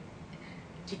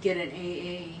get an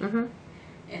AA, Mm-hmm.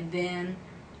 and then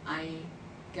I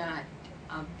got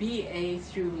a BA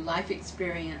through life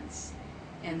experience,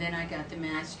 and then I got the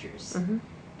master's. Mm-hmm.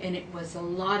 And it was a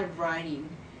lot of writing,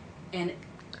 and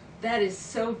that is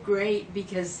so great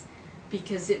because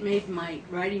it made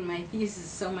writing my thesis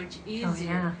so much easier. Oh,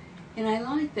 yeah. And I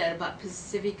like that about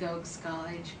Pacific Oaks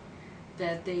College,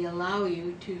 that they allow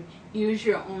you to use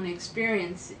your own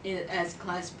experience as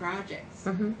class projects.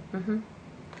 Mm-hmm. Mm-hmm.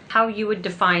 How you would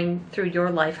define, through your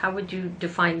life, how would you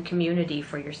define community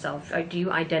for yourself? Do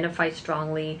you identify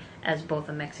strongly as both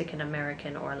a Mexican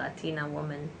American or a Latina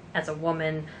woman? As a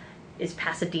woman, is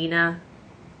Pasadena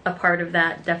a part of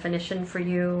that definition for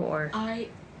you, or? I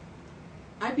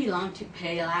belong to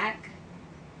PALAC,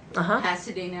 Uh-huh.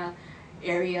 Pasadena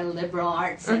Area Liberal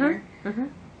Arts Center. Mm-hmm. Mm-hmm.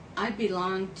 I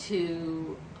belong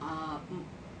to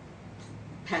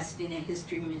Pasadena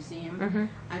History Museum,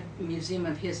 Mm-hmm. Museum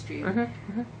of History, Mm-hmm.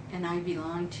 Mm-hmm. and I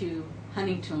belong to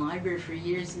Huntington Library for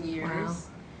years and years. Wow.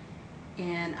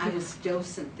 And I was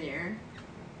docent there.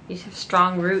 You have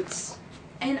strong roots.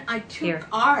 And I took Here.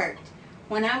 art.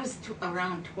 When I was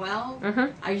around 12, Mm-hmm.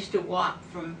 I used to walk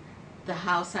from the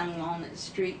house on Walnut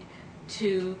Street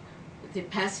to the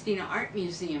Pasadena Art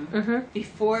Museum Mm-hmm.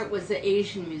 before it was the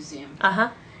Asian Museum. Uh-huh.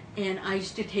 And I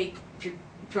used to take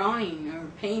drawing or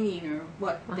painting or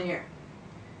what Wow. there.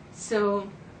 So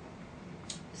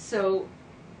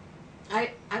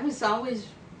I was always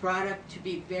brought up to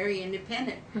be very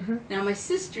independent. Mm-hmm. Now my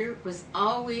sister was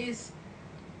always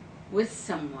with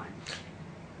someone,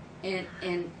 and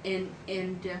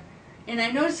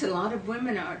I notice a lot of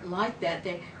women are like that.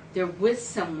 They're with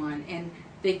someone and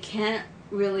they can't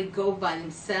really go by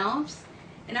themselves.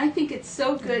 And I think it's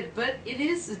so good, but it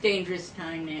is a dangerous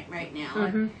time right now.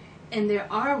 Mm-hmm. And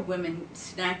there are women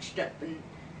snatched up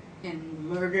and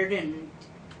murdered, and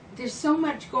there's so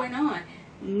much going on.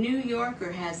 New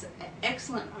Yorker has an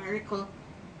excellent article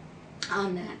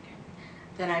on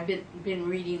that I've been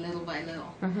reading little by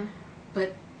little. Mm-hmm.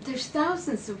 But there's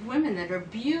thousands of women that are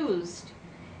abused,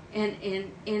 and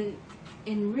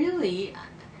really,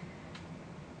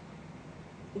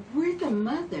 we're the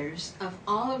mothers of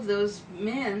all of those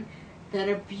men that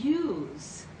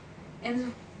abuse.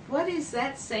 And what is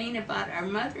that saying about our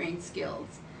mothering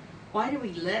skills? Why do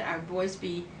we let our boys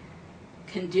be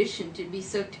conditioned to be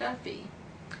so toughy?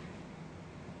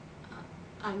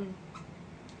 On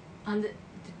the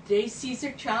day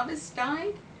Cesar Chavez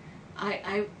died,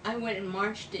 I went and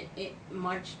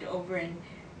marched over in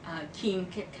King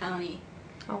County.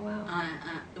 Oh, wow.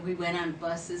 We went on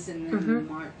buses and then Mm-hmm. we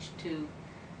marched to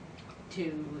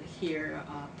hear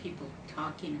people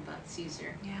talking about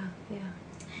Caesar. Yeah, yeah.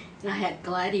 And I had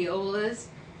gladiolas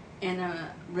and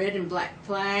a red and black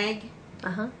flag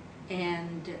Uh-huh.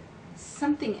 and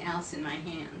something else in my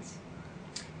hands.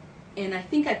 And I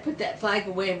think I put that flag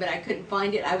away, but I couldn't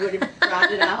find it. I would have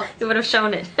brought it out. You would have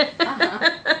shown it.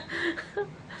 Uh-huh.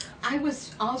 I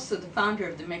was also the founder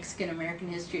of the Mexican American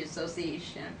History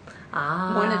Association.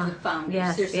 Ah. One of the founders.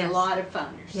 Yes, There's yes. a lot of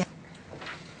founders. Yeah.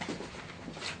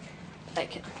 I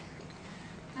can.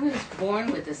 I was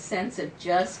born with a sense of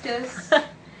justice,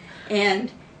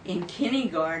 and in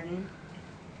kindergarten,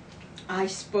 I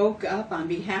spoke up on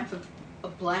behalf of a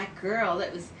black girl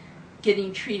that was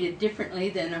getting treated differently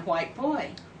than a white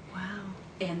boy. Wow.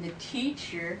 And the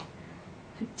teacher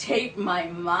taped my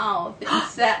mouth and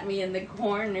sat me in the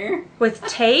corner. With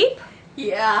tape?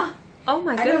 Yeah. Oh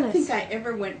my I goodness. don't think I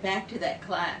ever went back to that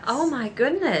class. Oh my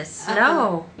goodness. Uh-huh.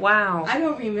 No. Wow. I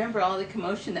don't remember all the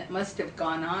commotion that must have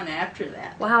gone on after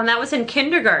that. Wow, and that was in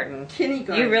kindergarten.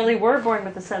 Kindergarten. You really were born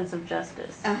with a sense of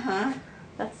justice. Uh-huh.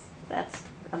 That's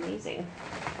amazing.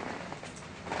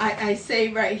 I say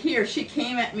right here, she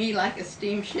came at me like a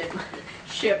steamship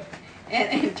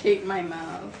and taped my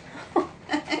mouth.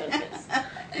 Goodness.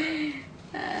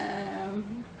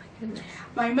 Goodness.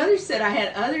 My mother said I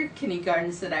had other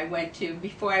kindergartens that I went to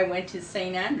before I went to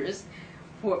St. Andrews,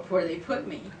 where they put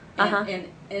me. And, Uh-huh.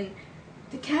 and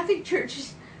the Catholic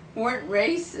churches weren't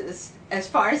racist, as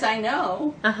far as I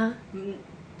know. Uh-huh.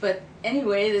 But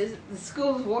anyway, the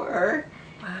schools were.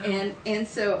 Wow. And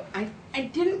so I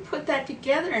didn't put that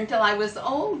together until I was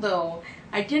old, though.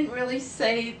 I didn't really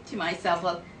say to myself,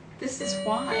 well, this is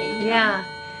why. Yeah.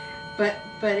 But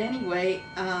anyway,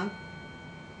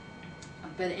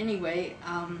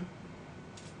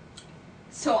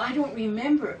 so I don't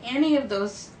remember any of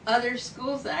those other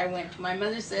schools that I went to. My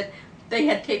mother said they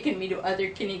had taken me to other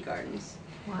kindergartens.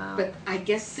 Wow. But I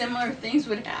guess similar things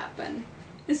would happen.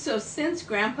 And so since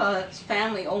Grandpa's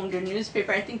family owned a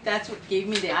newspaper, I think that's what gave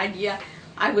me the idea.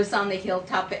 I was on the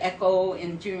Hilltop Echo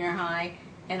in junior high,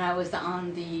 and I was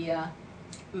on the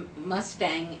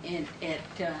Mustang at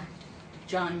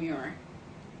John Muir.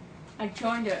 I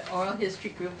joined an oral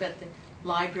history group at the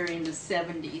library in the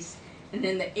 70s. And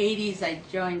in the 80s, I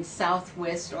joined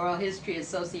Southwest Oral History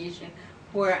Association,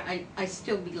 where I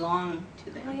still belong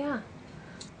to them. Oh, yeah.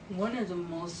 One of the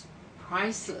most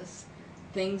priceless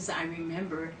things I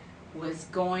remember was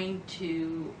going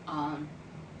to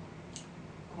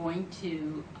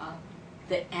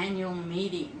the annual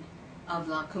meeting of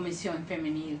La Comisión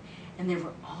Femenil, and there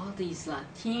were all these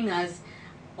Latinas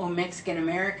or Mexican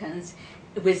Americans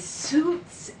with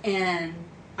suits and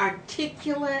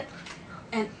articulate,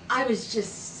 and I was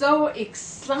just so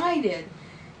excited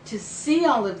to see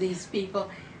all of these people.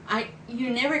 You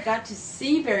never got to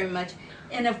see very much,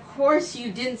 and of course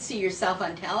you didn't see yourself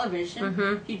on television.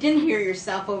 Mm-hmm. You didn't hear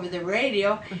yourself over the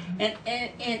radio,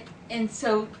 and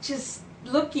so just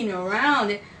looking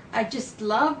around, I just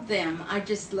loved them. I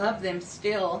just love them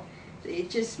still. It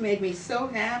just made me so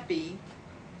happy.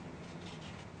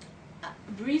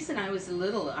 The reason I was a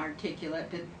little articulate,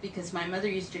 but because my mother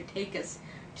used to take us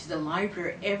to the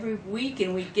library every week,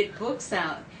 and we'd get books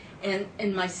out,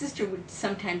 and my sister would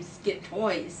sometimes get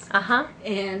toys.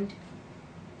 And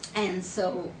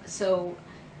so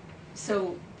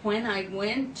when I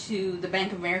went to the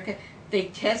Bank of America, they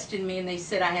tested me and they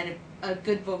said I had a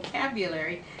good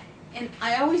vocabulary, and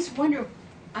I always wonder,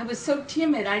 I was so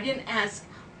timid, I didn't ask,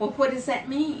 well, what does that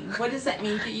mean? What does that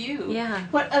mean to you? Yeah.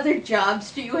 What other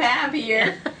jobs do you have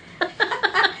here?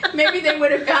 Maybe they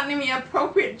would have gotten me an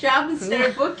appropriate job instead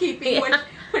of bookkeeping,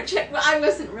 which I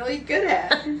wasn't really good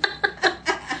at.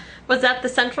 Was that the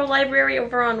Central Library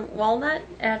over on Walnut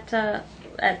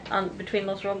between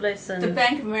Los Robles and the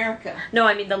Bank of America? No,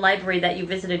 I mean the library that you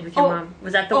visited with your mom.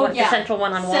 Was that the one, yeah. the Central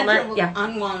one on Walnut? Yeah,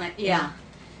 on Walnut. Yeah,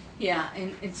 yeah.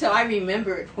 And so I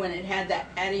remember it when it had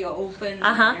that patio open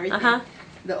and everything.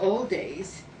 The old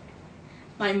days.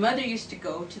 My mother used to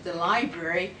go to the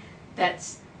library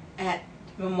that's at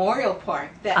Memorial Park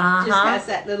that just has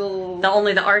that little...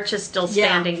 Only the arch is still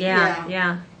standing.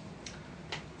 Yeah.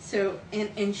 So,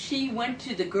 and she went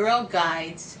to the Girl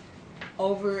Guides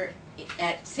over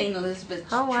at St.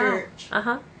 Elizabeth's Church.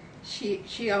 Wow.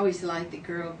 She always liked the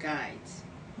Girl Guides.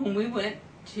 When we went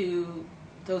to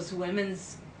those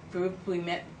women's group, we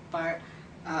met Bella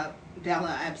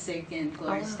Abzug and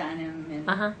Gloria Steinem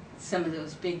and some of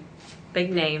those big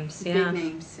names. Big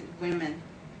names, women.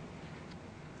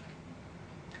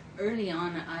 Early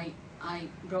on, I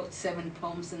wrote 7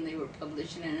 poems, and they were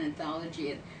published in an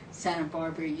anthology at Santa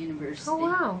Barbara University. Oh,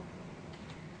 wow.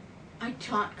 I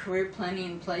taught career planning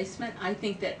and placement. I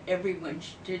think that everyone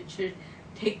should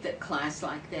take the class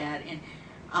like that. And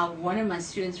one of my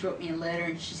students wrote me a letter,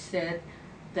 and she said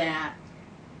that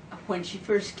when she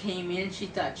first came in, she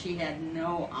thought she had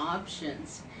no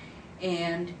options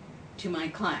to my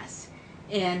class.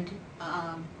 And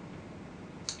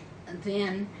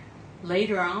then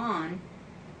later on,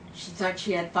 she thought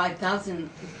she had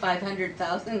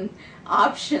 500,000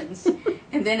 options.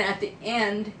 And then at the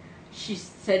end, she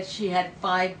said she had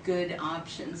 5 good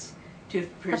options to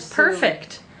pursue. That's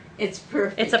perfect. It's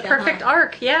perfect. It's a perfect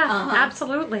arc. Yeah,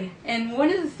 absolutely. And one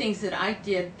of the things that I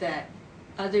did that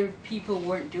other people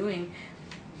weren't doing,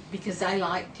 because I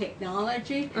like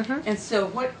technology, and so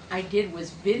what I did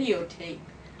was videotape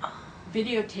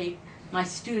my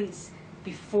students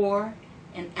before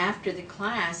and after the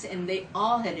class, and they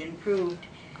all had improved,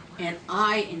 and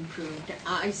I improved.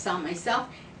 I saw myself,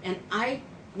 and I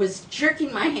was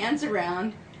jerking my hands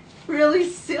around really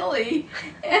silly,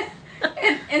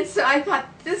 and so I thought,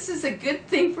 this is a good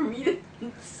thing for me to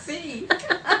see,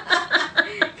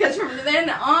 because from then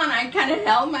on I kind of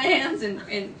held my hands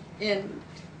in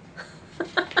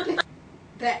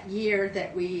that year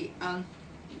that we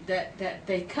that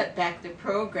they cut back the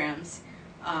programs.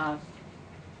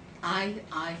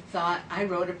 I thought, I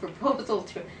wrote a proposal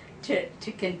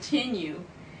to continue,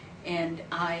 and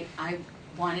I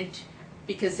wanted to,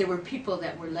 because there were people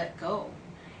that were let go,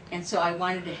 and so I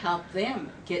wanted to help them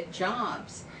get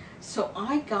jobs. So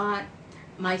I got,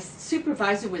 my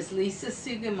supervisor was Lisa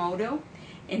Sugimoto,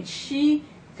 and she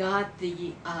got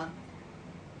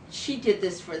she did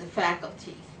this for the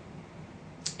faculty,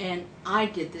 and I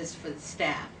did this for the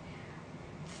staff.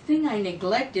 The thing I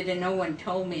neglected, and no one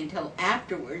told me until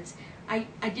afterwards, I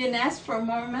didn't ask for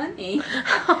more money.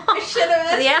 I should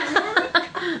have asked for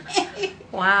more money.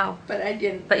 Wow. But I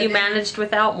didn't. But you managed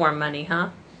without more money, huh?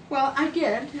 Well, I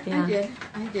did. Yeah.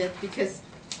 I did because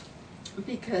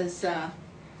I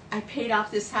paid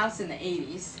off this house in the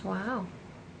 80s. Wow.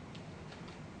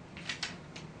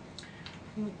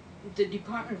 the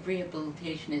Department of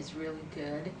Rehabilitation is really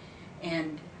good,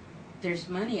 and there's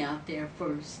money out there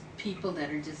for people that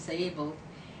are disabled,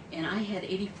 and I had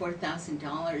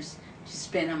 $84,000 to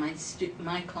spend on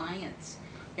my clients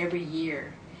every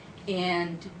year,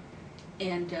 and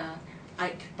I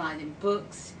could buy them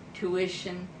books,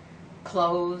 tuition,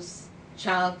 clothes,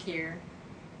 childcare,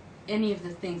 any of the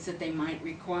things that they might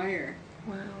require.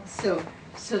 Wow. So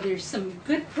there's some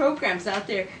good programs out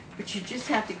there, but you just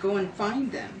have to go and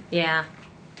find them. Yeah.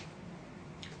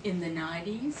 In the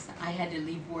 90s, I had to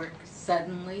leave work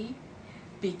suddenly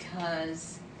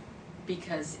because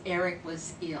Eric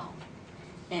was ill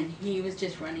and he was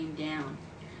just running down.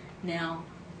 Now,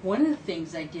 one of the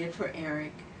things I did for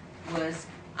Eric was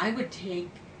I would take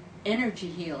energy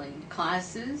healing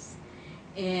classes,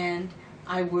 and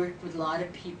I worked with a lot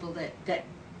of people that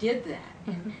did that.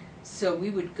 Mm-hmm. So we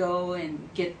would go and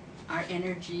get our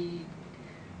energy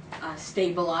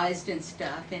stabilized and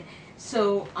stuff, and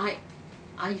so I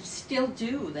still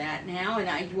do that now, and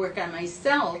I work on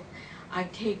myself. I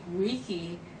take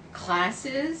Reiki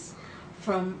classes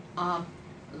from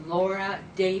Laura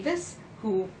Davis,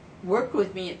 who worked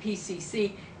with me at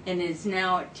PCC and is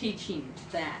now teaching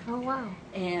that. Oh, wow.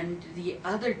 And the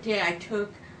other day I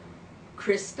took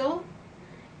Crystal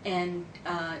and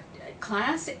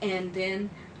class, and then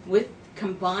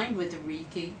combined with the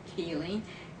Reiki healing,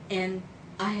 and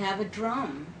I have a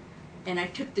drum, and I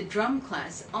took the drum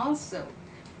class also.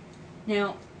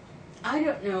 Now, I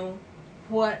don't know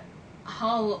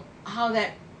how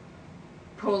that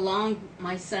prolonged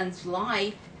my son's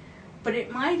life, but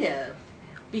it might have,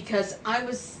 because I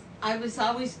was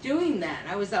always doing that.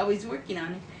 I was always working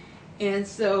on it, and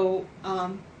so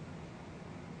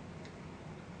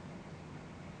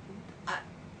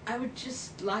I would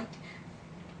just like,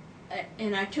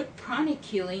 and I took pranic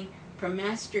healing from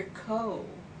Master Ko,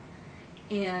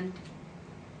 and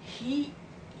he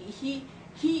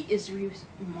is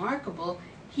remarkable.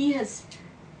 He has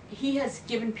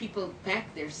given people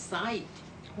back their sight.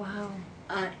 Wow.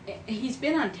 He's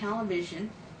been on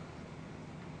television,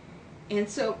 and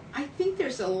so I think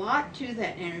there's a lot to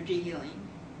that energy healing.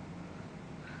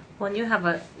 Well, and you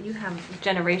have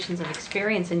generations of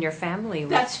experience in your family.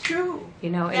 That's true. You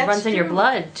know, it That's runs in your true.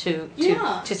 blood to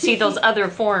see those other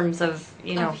forms of,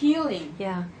 you know, of healing.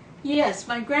 Yeah. Yes,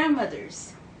 my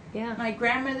grandmothers. Yeah. My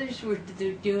grandmothers were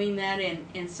doing that,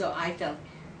 and so I felt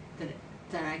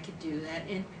that I could do that,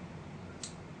 and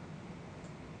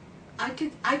I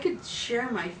could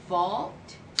share my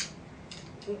fault.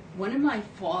 One of my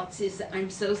faults is that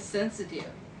I'm so sensitive,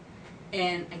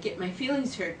 and I get my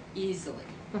feelings hurt easily.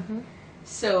 Mm-hmm.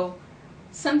 So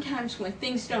sometimes when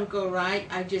things don't go right,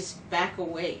 I just back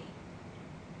away,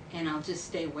 and I'll just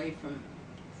stay away from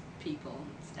people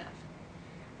and stuff.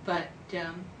 But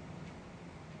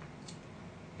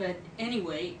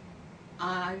anyway,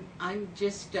 I'm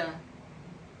just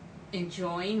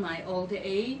enjoying my old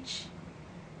age,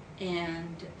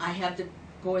 and I have the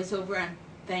boys over on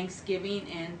Thanksgiving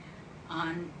and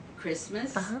on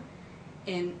Christmas. Uh-huh.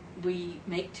 And we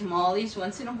make tamales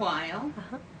once in a while,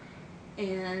 Uh-huh.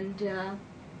 and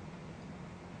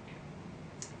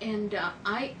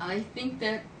I think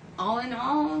that all in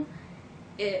all,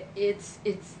 it's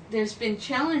there's been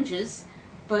challenges,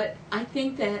 but I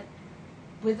think that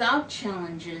without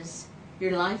challenges,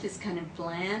 your life is kind of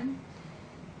bland,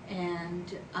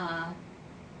 and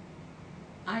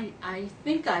I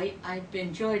think I've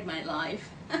enjoyed my life.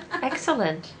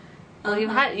 Excellent. Well,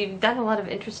 Uh-huh. you've done a lot of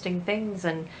interesting things,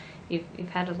 and you've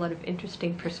had a lot of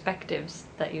interesting perspectives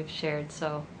that you've shared.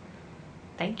 So,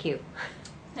 thank you.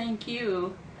 Thank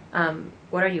you.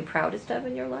 What are you proudest of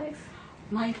in your life?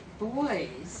 My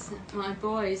boys.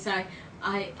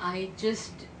 I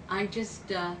just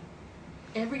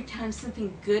every time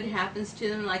something good happens to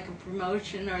them, like a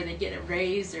promotion or they get a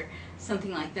raise or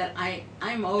something like that,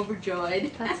 I'm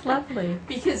overjoyed. That's lovely.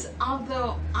 Because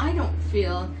although I don't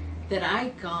feel that I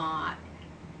got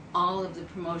all of the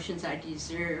promotions I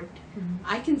deserved, Mm-hmm.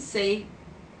 I can say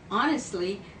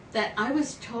honestly that I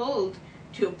was told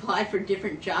to apply for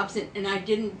different jobs, and I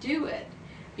didn't do it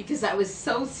because I was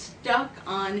so stuck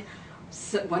on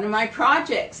one of my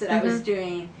projects that I was Mm-hmm.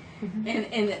 doing.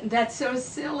 Mm-hmm. And that's so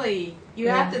silly. You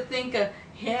Yeah. have to think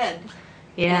ahead.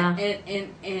 Yeah.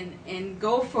 And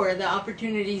go for the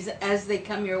opportunities as they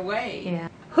come your way. Yeah.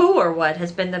 Who or what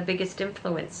has been the biggest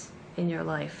influence in your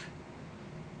life?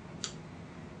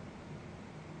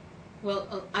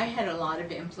 Well, I had a lot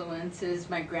of influences.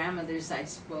 My grandmothers, I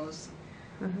suppose.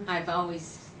 Mm-hmm. I've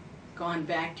always gone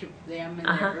back to them and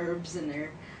Uh-huh. their herbs and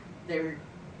their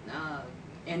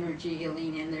energy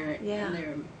healing and their Yeah. and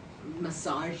their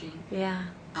massaging. Yeah.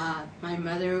 My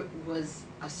mother was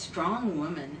a strong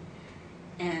woman,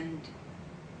 and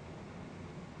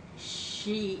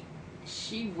she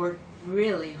worked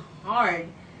really hard,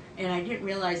 and I didn't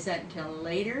realize that until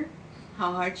later,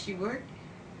 how hard she worked.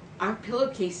 Our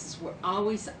pillowcases were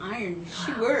always ironed.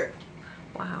 She worked.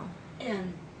 Wow.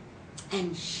 And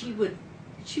she would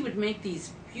make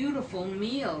these beautiful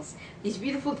meals, these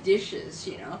beautiful dishes,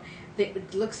 you know. They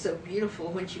would look so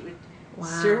beautiful when she would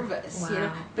serve us, you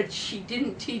know. But she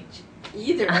didn't teach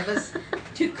either of us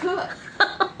to cook.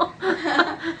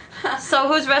 So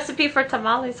whose recipe for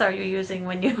tamales are you using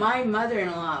when you? My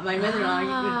mother-in-law. My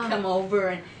mother-in-law would come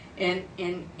over, and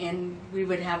we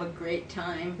would have a great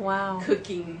time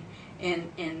cooking,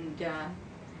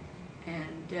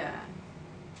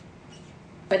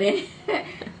 but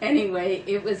anyway,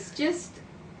 it was just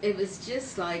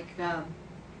like,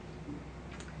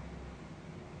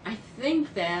 I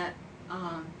think that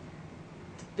the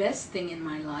best thing in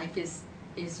my life is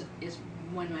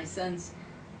when my sons,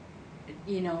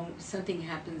 you know, something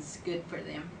happens good for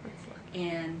them,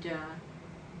 and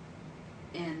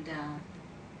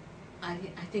I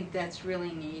think that's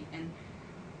really neat. And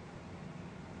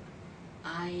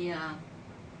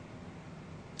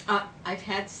I've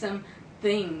had some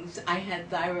things. I had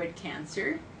thyroid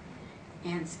cancer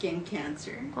and skin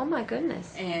cancer. Oh my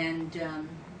goodness. And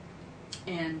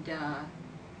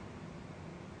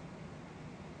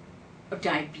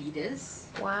diabetes.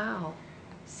 Wow.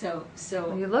 So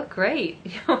well, you look great.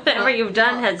 Whatever you've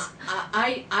done has.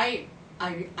 I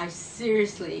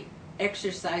seriously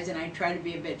exercise, and I try to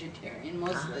be a vegetarian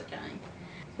most of the time.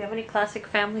 Do you have any classic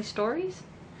family stories?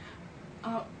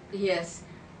 Oh yes,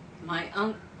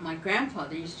 my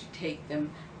grandfather used to take the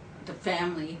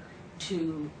family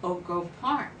to Oak Grove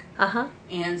Park.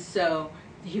 And so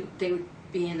they would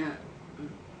be in a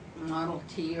Model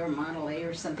T or Model A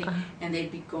or something, and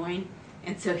they'd be going,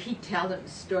 and so he'd tell them a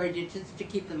story just to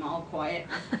keep them all quiet,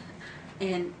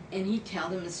 and he'd tell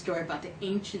them a story about the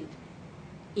ancient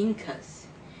Incas,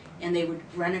 and they would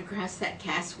run across that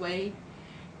causeway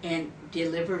and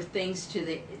deliver things to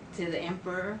the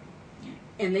emperor,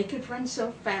 and they could run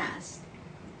so fast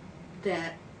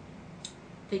that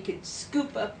they could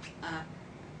scoop up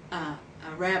a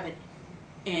rabbit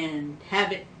and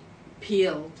have it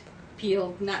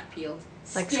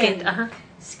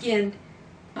skinned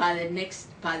by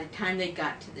the time they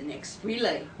got to the next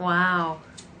relay. Wow.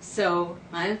 So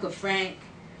my Uncle Frank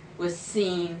was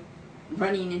seen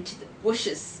running into the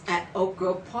bushes at Oak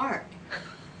Grove Park.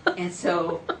 And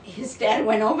so his dad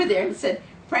went over there and said,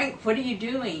 "Frank, what are you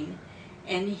doing?"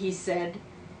 And he said,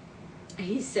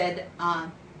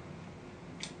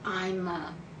 I'm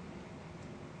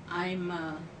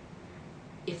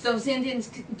if those Indians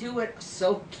can do it,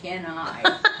 so can I.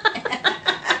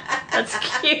 That's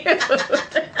cute.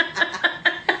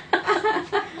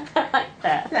 I like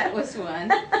that. That was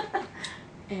one.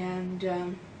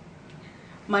 And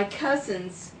my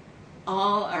cousins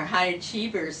all are high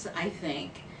achievers, I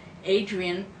think.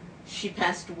 Adrian, she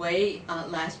passed away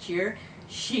last year.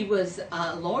 She was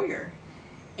a lawyer,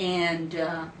 and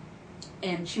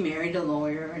she married a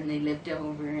lawyer, and they lived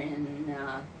over in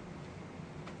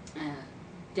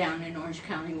down in Orange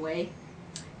County way.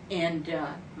 And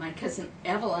my cousin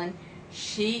Evelyn,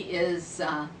 she is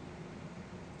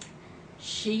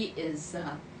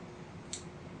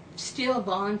still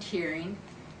volunteering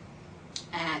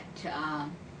at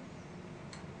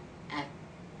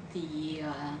the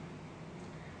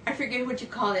I forget what you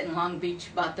call it in Long Beach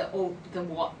about the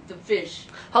fish.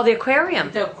 Oh, the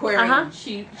aquarium. The aquarium.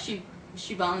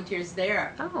 She volunteers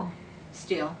there. Oh.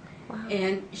 Still. Wow.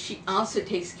 And she also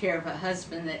takes care of a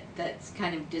husband that's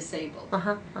kind of disabled.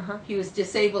 He was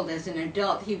disabled as an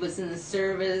adult. He was in the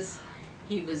service.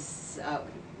 He was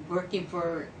working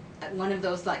for one of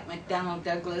those like McDonnell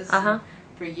Douglas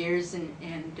for years,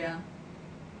 and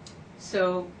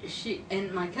so she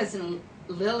and my cousin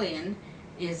Lillian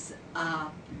is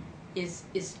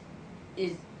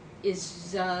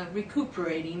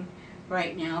recuperating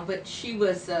right now, but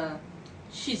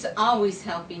she's always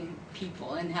helping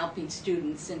people and helping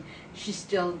students, and she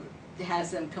still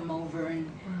has them come over,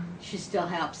 and she still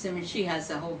helps them, and she has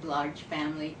a whole large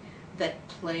family that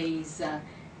plays.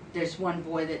 There's one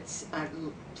boy that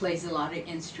plays a lot of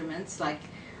instruments, like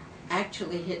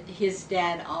actually his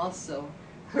dad also,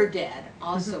 her dad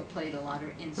also played a lot of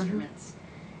instruments.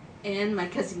 And my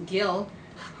cousin Gil,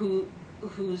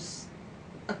 who's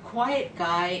a quiet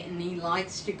guy, and he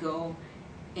likes to go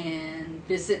and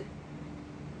visit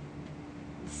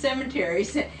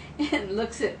cemeteries and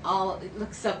looks up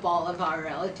all of our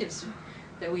relatives.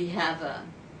 That we have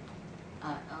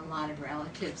a lot of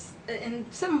relatives, and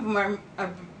some of them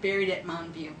are buried at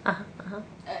Mountain View.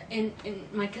 And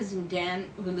my cousin Dan,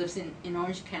 who lives in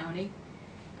Orange County,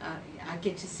 I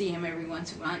get to see him every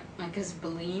once in a while. My cousin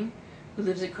Beline, who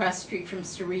lives across the street from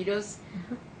Cerritos.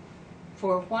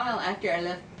 For a while after I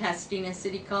left Pasadena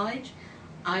City College,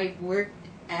 I worked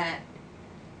at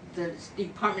the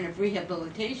Department of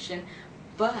Rehabilitation,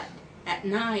 but at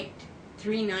night,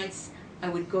 3 nights, I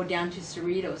would go down to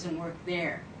Cerritos and work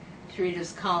there,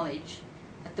 Cerritos College,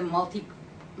 at the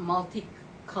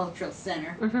Multicultural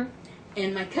Center.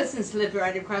 And my cousins lived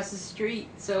right across the street,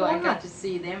 so I got to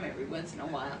see them every once in a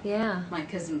while. Yeah. My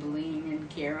cousin Beline and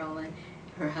Carol and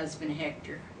her husband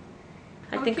Hector.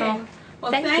 I think I'll...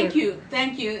 Well, thank you.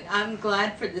 Thank you. I'm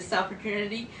glad for this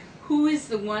opportunity. Who is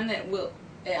the one that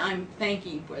I'm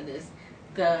thanking for this?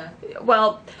 The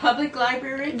public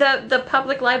library? The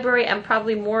public library, and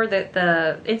probably more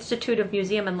the Institute of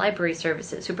Museum and Library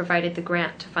Services, who provided the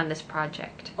grant to fund this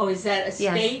project. Oh, is that a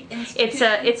state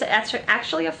institution? It's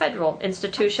actually a federal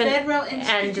institution. A federal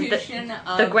institution.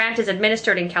 And the grant is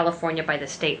administered in California by the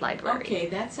State Library. Okay,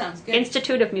 that sounds good.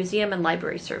 Institute of Museum and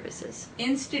Library Services.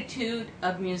 Institute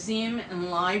of Museum and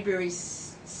Library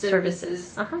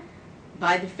Services.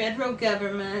 By the federal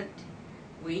government.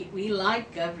 We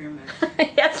like government.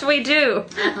 Yes, we do.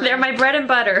 They're my bread and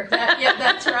butter. Yeah,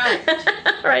 that's right.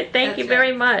 All right, thank you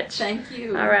very much. Thank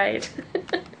you. All right.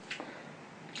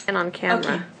 And on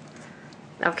camera.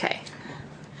 Okay.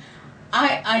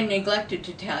 I neglected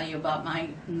to tell you about my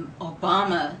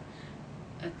Obama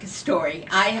story.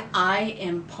 I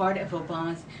am part of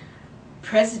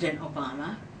President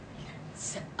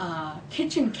Obama's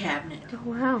kitchen cabinet. Oh,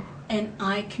 wow. And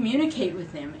I communicate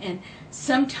with them, and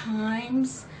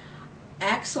sometimes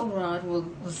Axelrod will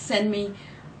send me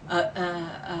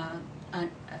a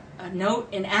note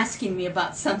and asking me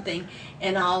about something,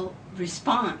 and I'll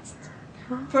respond.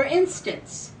 For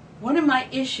instance, one of my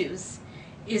issues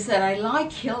is that I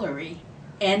like Hillary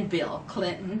and Bill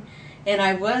Clinton, and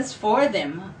I was for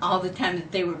them all the time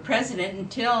that they were president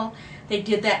until they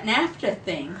did that NAFTA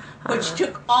thing, which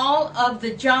took all of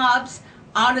the jobs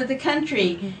out of the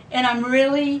country, and I'm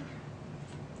really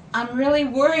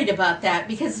worried about that,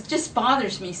 because it just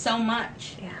bothers me so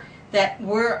much that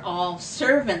we're all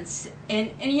servants,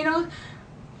 and you know,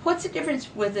 what's the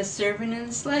difference with a servant and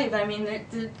a slave? I mean,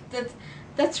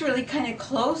 that's really kind of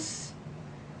close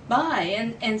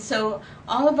by, and so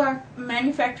all of our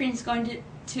manufacturing is going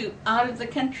to out of the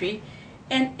country,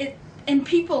 and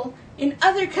people in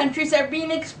other countries are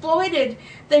being exploited.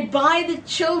 They buy the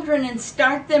children and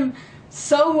start them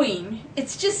sewing.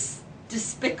 It's just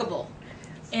despicable.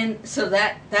 And so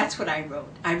that's what I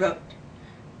wrote.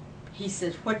 He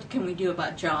said, what can we do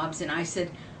about jobs? And I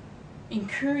said,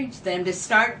 encourage them to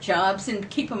start jobs and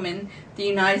keep them in the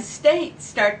United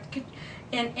States.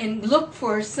 And look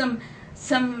for some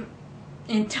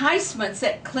enticements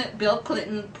that Bill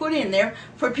Clinton put in there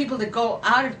for people to go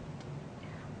out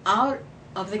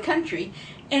of the country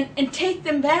and take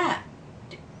them back.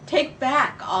 Take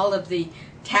back all of the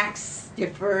tax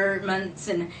deferments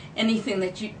and anything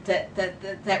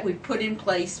that we put in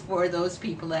place for those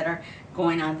people that are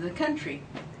going out of the country.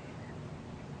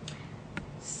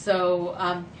 So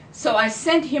so I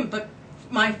sent him, but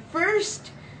my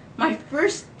first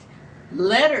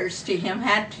letters to him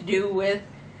have to do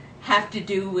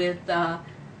with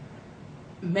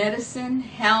medicine,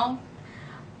 health,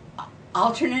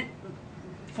 alternate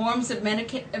forms of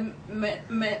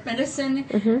medicine,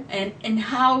 and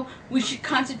how we should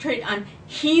concentrate on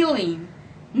healing,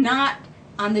 not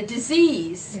on the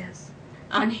disease. Yes.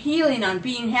 On healing, on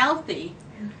being healthy.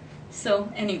 Yeah.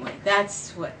 So anyway,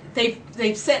 that's what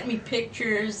they've sent me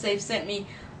pictures. They've sent me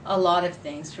a lot of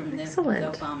things from the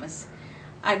Obamas.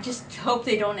 I just hope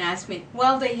they don't ask me.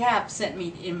 Well, they have sent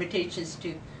me invitations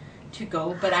to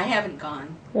go, but I haven't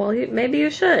gone. Well, maybe you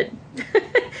should.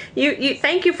 You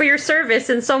thank you for your service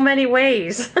in so many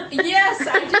ways. Yes,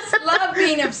 I just love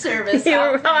being of service. You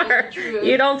are.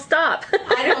 You don't stop.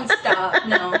 I don't stop.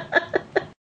 No.